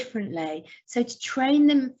differently. So to train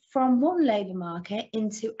them from one labour market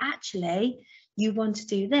into actually you want to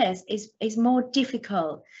do this is more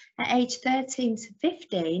difficult. At age 13 to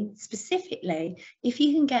 15 specifically, if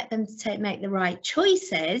you can get them to make the right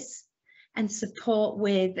choices and support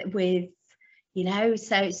with You know,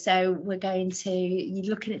 so we're going to, you're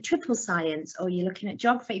looking at triple science, or you're looking at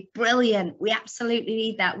geography. Brilliant. We absolutely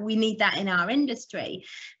need that. We need that in our industry,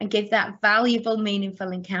 and give that valuable,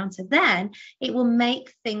 meaningful encounter. Then it will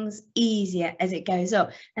make things easier as it goes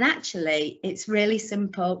up. And actually, it's really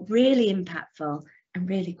simple, really impactful, and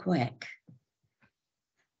really quick.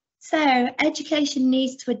 So education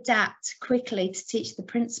needs to adapt quickly to teach the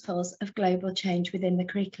principles of global change within the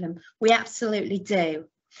curriculum. We absolutely do.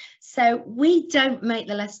 So we don't make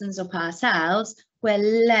the lessons up ourselves, we're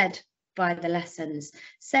led by the lessons.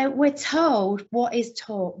 So we're told what is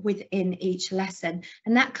taught within each lesson,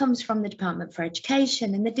 and that comes from the Department for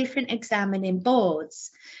Education and the different examining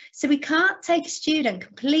boards. So we can't take a student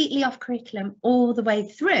completely off curriculum all the way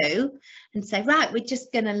through and say, right, we're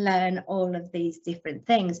just going to learn all of these different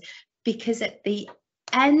things, because at the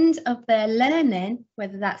end of their learning,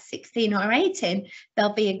 whether that's 16 or 18,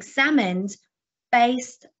 they'll be examined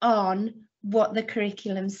based on what the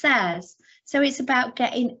curriculum says. So it's about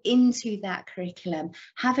getting into that curriculum,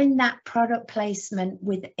 having that product placement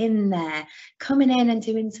within there, coming in and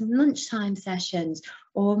doing some lunchtime sessions,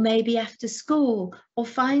 or maybe after school, or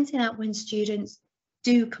finding out when students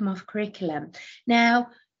do come off curriculum. Now,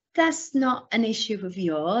 that's not an issue of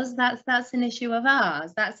yours, that's an issue of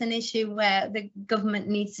ours. That's an issue where the government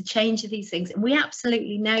needs to change these things, and we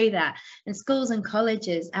absolutely know that. And schools and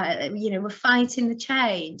colleges, you know, we're fighting the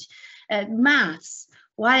change. Maths,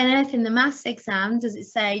 why on earth in the maths exam does it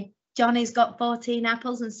say Johnny's got 14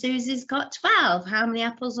 apples and Susie's got 12? How many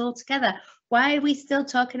apples altogether? Why are we still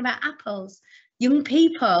talking about apples? Young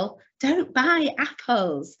people don't buy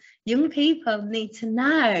apples. Young people need to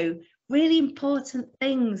know really important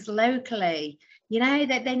things locally, you know,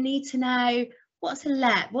 that they need to know what's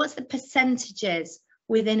the percentages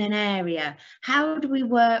within an area, how do we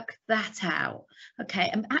work that out? Okay,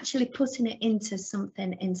 I'm actually putting it into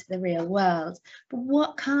something, into the real world. But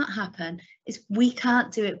what can't happen is we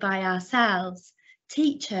can't do it by ourselves.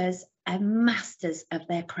 Teachers are masters of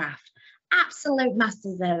their craft, absolute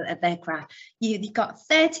masters of their craft. You've got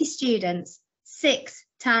 30 students, 6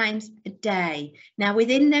 times a day. Now,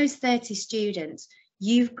 within those 30 students,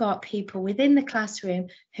 you've got people within the classroom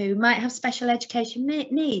who might have special education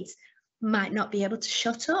needs, might not be able to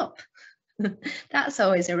shut up. That's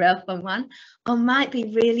always a real fun one. Or might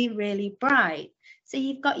be really, really bright. So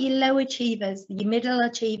you've got your low achievers, your middle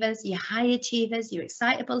achievers, your high achievers, your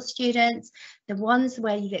excitable students, the ones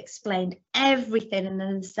where you've explained everything and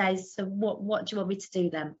then say, so what do you want me to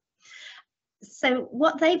do then? So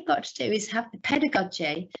what they've got to do is have the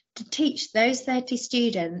pedagogy to teach those 30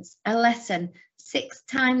 students a lesson 6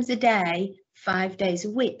 times a day, 5 days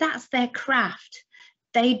a week. That's their craft.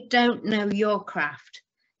 They don't know your craft.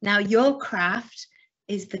 Now, your craft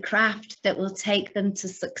is the craft that will take them to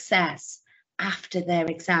success after their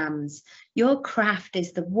exams. Your craft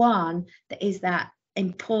is the one that is that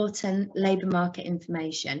important labour market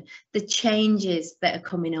information, the changes that are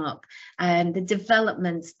coming up, and the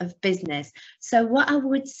developments of business. So what I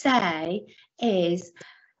would say is,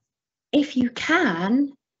 if you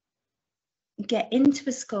can get into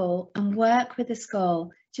a school and work with a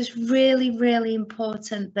school, just really, really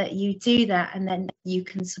important that you do that, and then you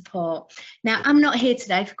can support. Now, I'm not here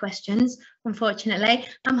today for questions, unfortunately.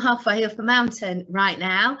 I'm halfway up a mountain right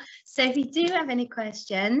now. So if you do have any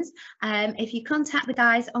questions, if you contact the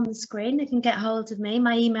guys on the screen, they can get hold of me.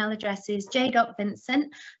 My email address is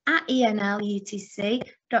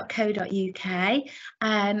j.vincent@enlutc.co.uk.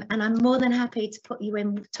 And I'm more than happy to put you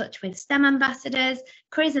in touch with STEM ambassadors,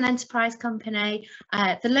 careers and enterprise company,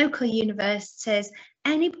 the local universities,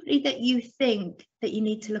 anybody that you think that you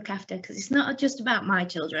need to look after, because it's not just about my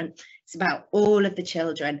children, it's about all of the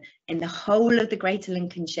children in the whole of the Greater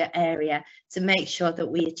Lincolnshire area to make sure that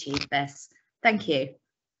we achieve this. Thank you.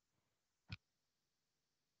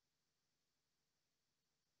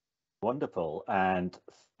 Wonderful, and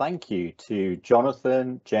thank you to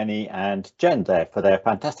Jonathan, Jenny and Jen there for their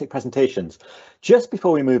fantastic presentations. Just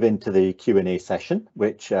before we move into the Q&A session,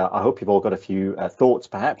 which I hope you've all got a few thoughts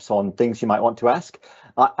perhaps on things you might want to ask,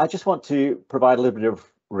 I just want to provide a little bit of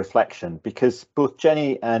reflection, because both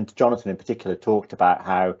Jenny and Jonathan in particular talked about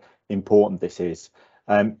how important this is.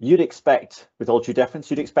 You'd expect, with all due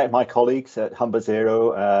deference, you'd expect my colleagues at Humber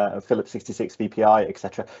Zero, Phillips 66 VPI,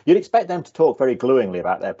 etc. You'd expect them to talk very glowingly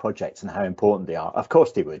about their projects and how important they are. Of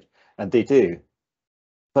course they would, and they do.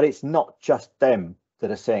 But it's not just them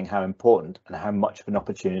that are saying how important and how much of an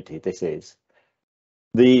opportunity this is.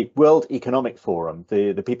 The World Economic Forum,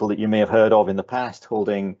 the people that you may have heard of in the past,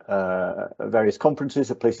 holding various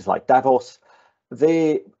conferences at places like Davos,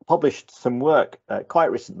 they published some work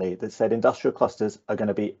quite recently that said industrial clusters are going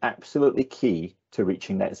to be absolutely key to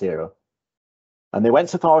reaching net zero. And they went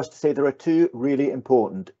so far as to say there are two really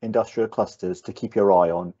important industrial clusters to keep your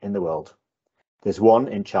eye on in the world. There's one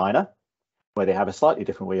in China, where they have a slightly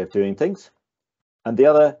different way of doing things, and the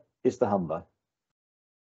other is the Humber.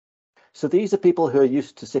 So these are people who are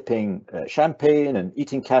used to sipping champagne and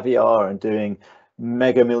eating caviar and doing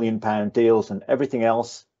mega £1 million deals and everything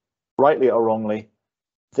else, rightly or wrongly.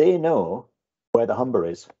 They know where the Humber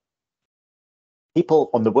is. People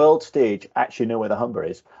on the world stage actually know where the Humber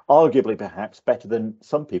is, arguably perhaps better than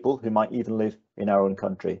some people who might even live in our own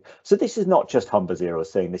country. So this is not just Humber Zero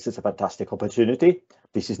saying this is a fantastic opportunity.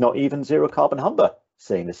 This is not even Zero Carbon Humber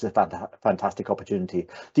saying this is a fantastic opportunity.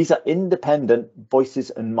 These are independent voices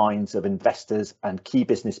and minds of investors and key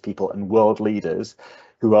business people and world leaders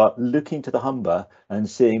who are looking to the Humber and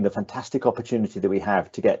seeing the fantastic opportunity that we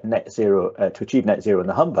have to get net zero, to achieve net zero in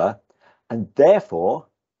the Humber, and therefore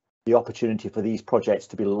the opportunity for these projects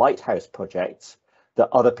to be lighthouse projects that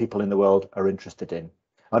other people in the world are interested in.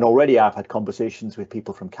 And already I've had conversations with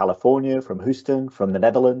people from California, from Houston, from the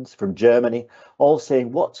Netherlands, from Germany, all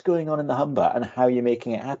saying, what's going on in the Humber and how are you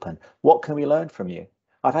making it happen? What can we learn from you?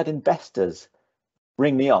 I've had investors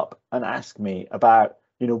ring me up and ask me about,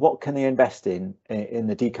 what can they invest in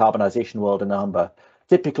the decarbonisation world in the Humber?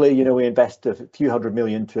 Typically, we invest a few hundred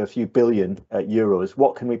million to a few billion euros.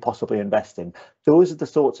 What can we possibly invest in? Those are the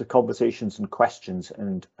sorts of conversations and questions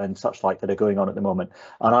and such like that are going on at the moment.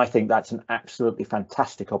 And I think that's an absolutely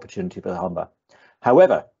fantastic opportunity for the Humber.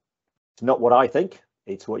 However, it's not what I think,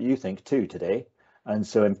 it's what you think too today. And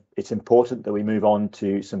so it's important that we move on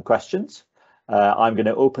to some questions. I'm going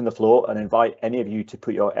to open the floor and invite any of you to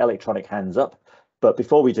put your electronic hands up. But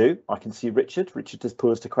before we do, I can see Richard. Richard has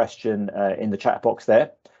posed a question in the chat box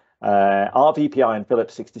there. Are VPI and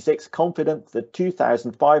Phillips 66 confident that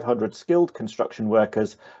 2,500 skilled construction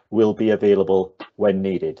workers will be available when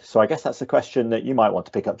needed? So I guess that's a question that you might want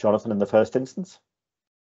to pick up, Jonathan, in the first instance.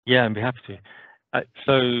 Yeah, I'd be happy to.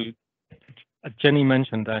 So Jenny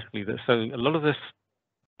mentioned actually that a lot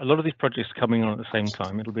of these projects coming on at the same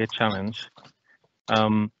time, it'll be a challenge.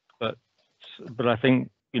 But I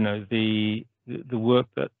think the work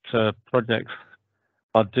that projects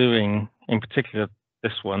are doing, in particular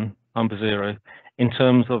this one, Humber Zero, in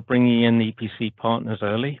terms of bringing in the EPC partners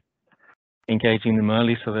early, engaging them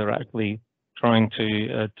early, so they're actually trying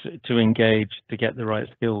to engage to get the right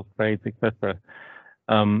skills, trades, etc.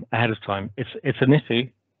 Ahead of time. It's an issue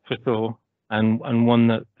for sure, and one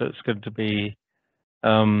that's going to be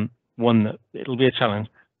one that it'll be a challenge,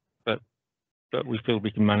 but we feel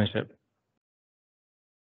we can manage it.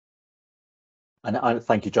 And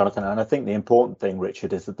thank you, Jonathan. And I think the important thing,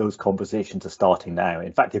 Richard, is that those conversations are starting now.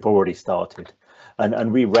 In fact, they've already started.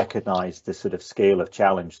 And we recognise the sort of scale of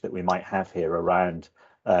challenge that we might have here around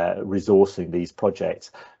resourcing these projects.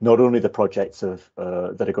 Not only the projects that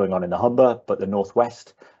are going on in the Humber, but the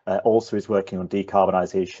Northwest also is working on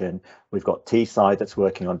decarbonisation. We've got Teesside that's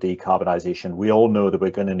working on decarbonisation. We all know that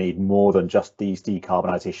we're going to need more than just these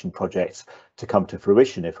decarbonisation projects to come to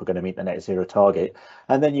fruition if we're going to meet the net zero target.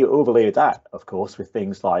 And then you overlay that, of course, with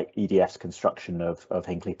things like EDF's construction of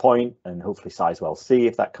Hinkley Point and hopefully Sizewell C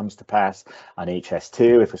if that comes to pass, and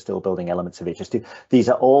HS2 if we're still building elements of HS2. These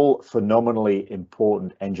are all phenomenally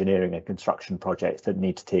important engineering and construction projects that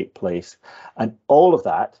need to take place. And all of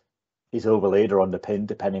that is overlaid or underpinned,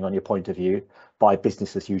 depending on your point of view, by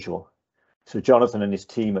business as usual. So Jonathan and his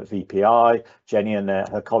team at VPI, Jenny and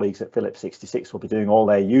her colleagues at Phillips 66 will be doing all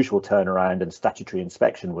their usual turnaround and statutory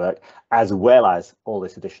inspection work, as well as all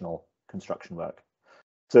this additional construction work.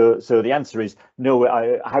 So the answer is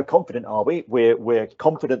no. How confident are we? We're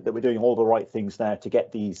confident that we're doing all the right things now to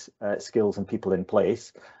get these skills and people in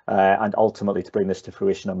place, and ultimately to bring this to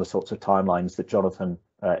fruition on the sorts of timelines that Jonathan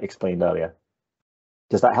explained earlier.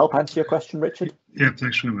 Does that help answer your question, Richard? Yeah,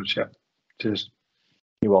 thanks very much. Yeah, cheers.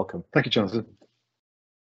 You're welcome. Thank you, Jonathan.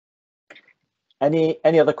 Any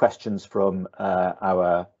other questions from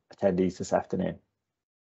our attendees this afternoon?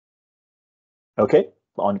 Okay,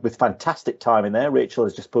 with fantastic time in there. Rachel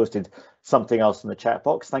has just posted something else in the chat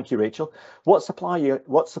box. Thank you, Rachel. What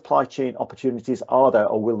supply chain opportunities are there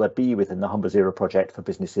or will there be within the Humber Zero project for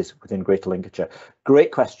businesses within Greater Lincolnshire?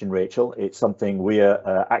 Great question, Rachel. It's something we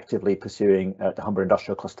are actively pursuing at the Humber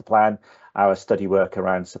Industrial Cluster Plan, our study work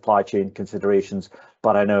around supply chain considerations,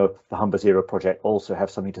 but I know the Humber Zero project also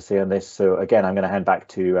have something to say on this. So again, I'm going to hand back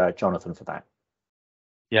to Jonathan for that.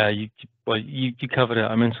 Yeah, you covered it.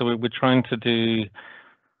 I mean, so we're trying to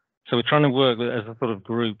work as a sort of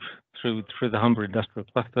group through the Humber Industrial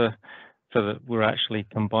Cluster, so that we're actually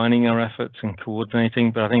combining our efforts and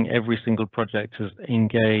coordinating. But I think every single project has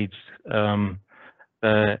engaged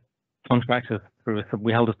the contractors through.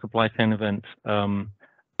 We held a supply chain event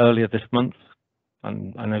earlier this month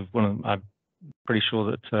and I know I'm pretty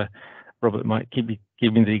sure that Robert might give me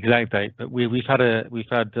the exact date, but we've had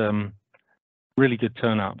really good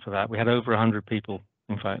turnout for that. We had over 100 people,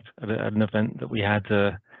 in fact, at an event that we had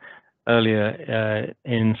earlier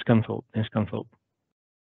in Scunthorpe.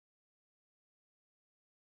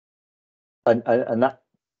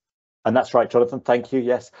 And that's right, Jonathan. Thank you.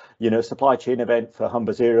 Yes, supply chain event for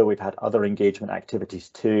Humber Zero. We've had other engagement activities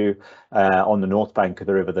too. On the north bank of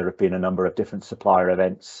the river, there have been a number of different supplier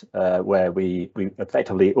events where we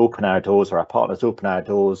effectively open our doors, or our partners open our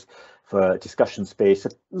doors for discussion space, a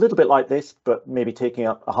little bit like this, but maybe taking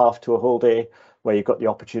up a half to a whole day, where you've got the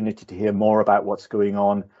opportunity to hear more about what's going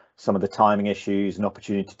on, some of the timing issues, an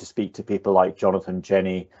opportunity to speak to people like Jonathan,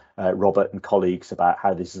 Jenny, Robert and colleagues about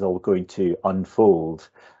how this is all going to unfold.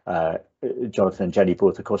 Jonathan and Jenny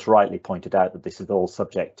both, of course, rightly pointed out that this is all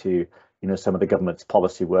subject to, some of the government's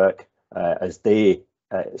policy work as they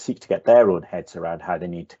seek to get their own heads around how they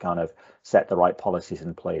need to kind of set the right policies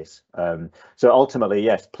in place. So ultimately,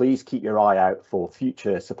 yes, please keep your eye out for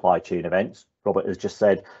future supply chain events. Robert has just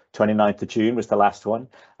said 29th of June was the last one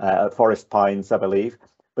at Forest Pines, I believe.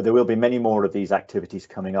 But there will be many more of these activities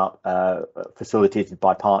coming up, facilitated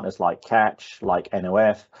by partners like Catch, like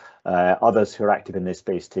NOF, others who are active in this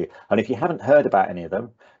space too. And if you haven't heard about any of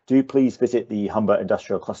them, do please visit the Humber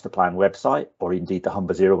Industrial Cluster Plan website, or indeed the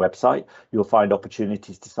Humber Zero website. You'll find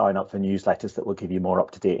opportunities to sign up for newsletters that will give you more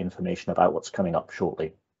up-to-date information about what's coming up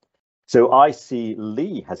shortly. So I see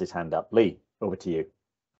Lee has his hand up. Lee, over to you.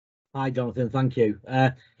 Hi, Jonathan. Thank you.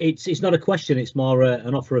 It's not a question. It's more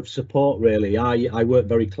an offer of support, really. I work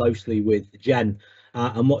very closely with Jen,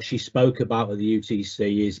 and what she spoke about at the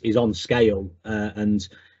UTC is on scale, and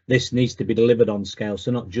this needs to be delivered on scale.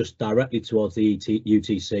 So not just directly towards the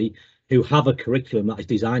UTC, who have a curriculum that is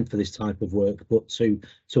designed for this type of work, but to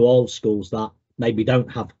all schools that maybe don't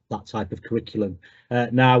have that type of curriculum.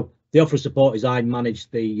 Now, the offer of support is I manage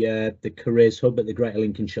the Careers Hub at the Greater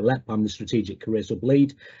Lincolnshire LEP. I'm the Strategic Careers Hub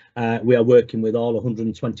lead. We are working with all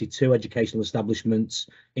 122 educational establishments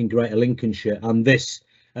in Greater Lincolnshire, and this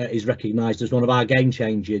is recognised as one of our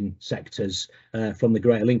game-changing sectors from the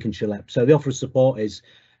Greater Lincolnshire LEP. So the offer of support is,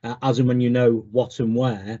 as and when you know what and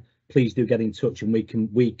where, please do get in touch, and we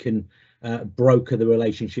can broker the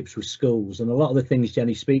relationships with schools. And a lot of the things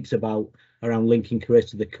Jenny speaks about around linking careers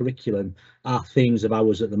to the curriculum are themes of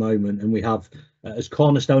ours at the moment, and we have as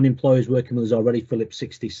cornerstone employers working with us already Phillips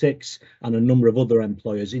 66 and a number of other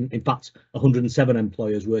employers, in fact 107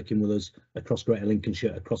 employers working with us across Greater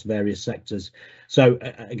Lincolnshire across various sectors. So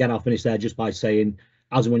again, I'll finish there just by saying,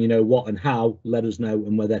 as and when you know what and how, let us know,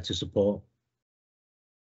 and we're there to support.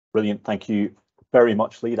 Brilliant, thank you very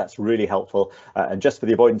much, Lee. That's really helpful. And just for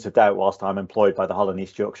the avoidance of doubt, whilst I'm employed by the Hull and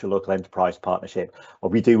East Yorkshire Local Enterprise Partnership,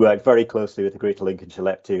 we do work very closely with the Greater Lincolnshire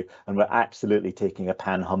LEP too, and we're absolutely taking a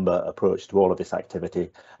pan-Humber approach to all of this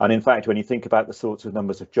activity. And in fact, when you think about the sorts of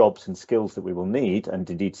numbers of jobs and skills that we will need, and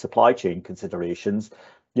indeed supply chain considerations,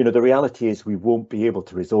 the reality is we won't be able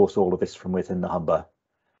to resource all of this from within the Humber.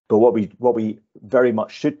 But what we very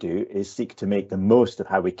much should do is seek to make the most of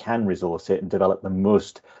how we can resource it and develop the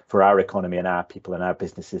most for our economy and our people and our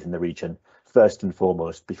businesses in the region, first and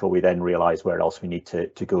foremost, before we then realise where else we need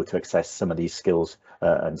to go to access some of these skills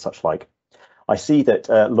and such like. I see that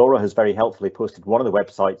Laura has very helpfully posted one of the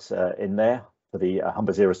websites in there for the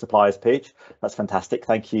Humber Zero suppliers page. That's fantastic.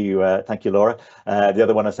 Thank you, Laura. The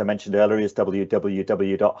other one, as I mentioned earlier, is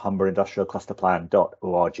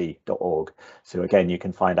www.humberindustrialclusterplan.org.org. So again, you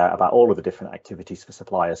can find out about all of the different activities for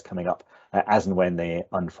suppliers coming up as and when they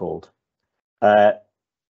unfold.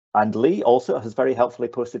 And Lee also has very helpfully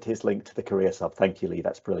posted his link to the Careers Hub. Thank you, Lee.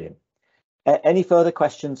 That's brilliant. Any further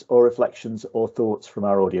questions or reflections or thoughts from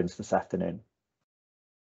our audience this afternoon?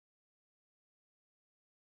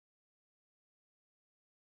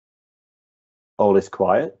 All is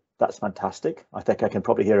quiet. That's fantastic. I think I can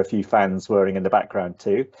probably hear a few fans whirring in the background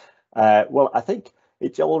too. Well, I think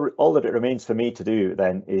it's all that it remains for me to do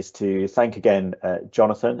then is to thank again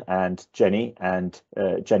Jonathan and Jenny and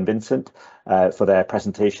Jen Vincent for their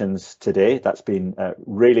presentations today. That's been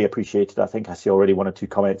really appreciated. I think I see already one or two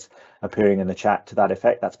comments appearing in the chat to that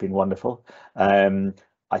effect. That's been wonderful.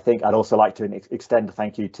 I think I'd also like to extend a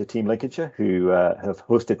thank you to Team Lincolnshire, who have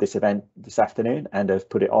hosted this event this afternoon and have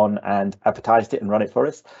put it on and advertised it and run it for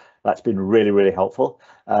us. That's been really, really helpful.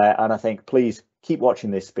 And I think please keep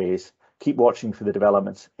watching this space, keep watching for the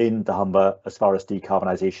developments in the Humber as far as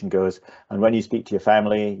decarbonisation goes. And when you speak to your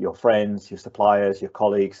family, your friends, your suppliers, your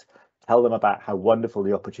colleagues, tell them about how wonderful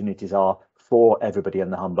the opportunities are for everybody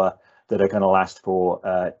in the Humber that are going to last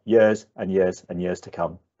for years and years and years to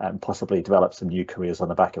come, and possibly develop some new careers on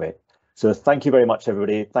the back of it. So thank you very much,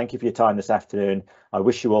 everybody. Thank you for your time this afternoon. I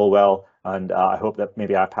wish you all well, and I hope that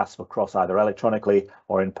maybe our paths will cross either electronically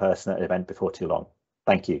or in person at an event before too long.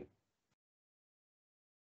 Thank you.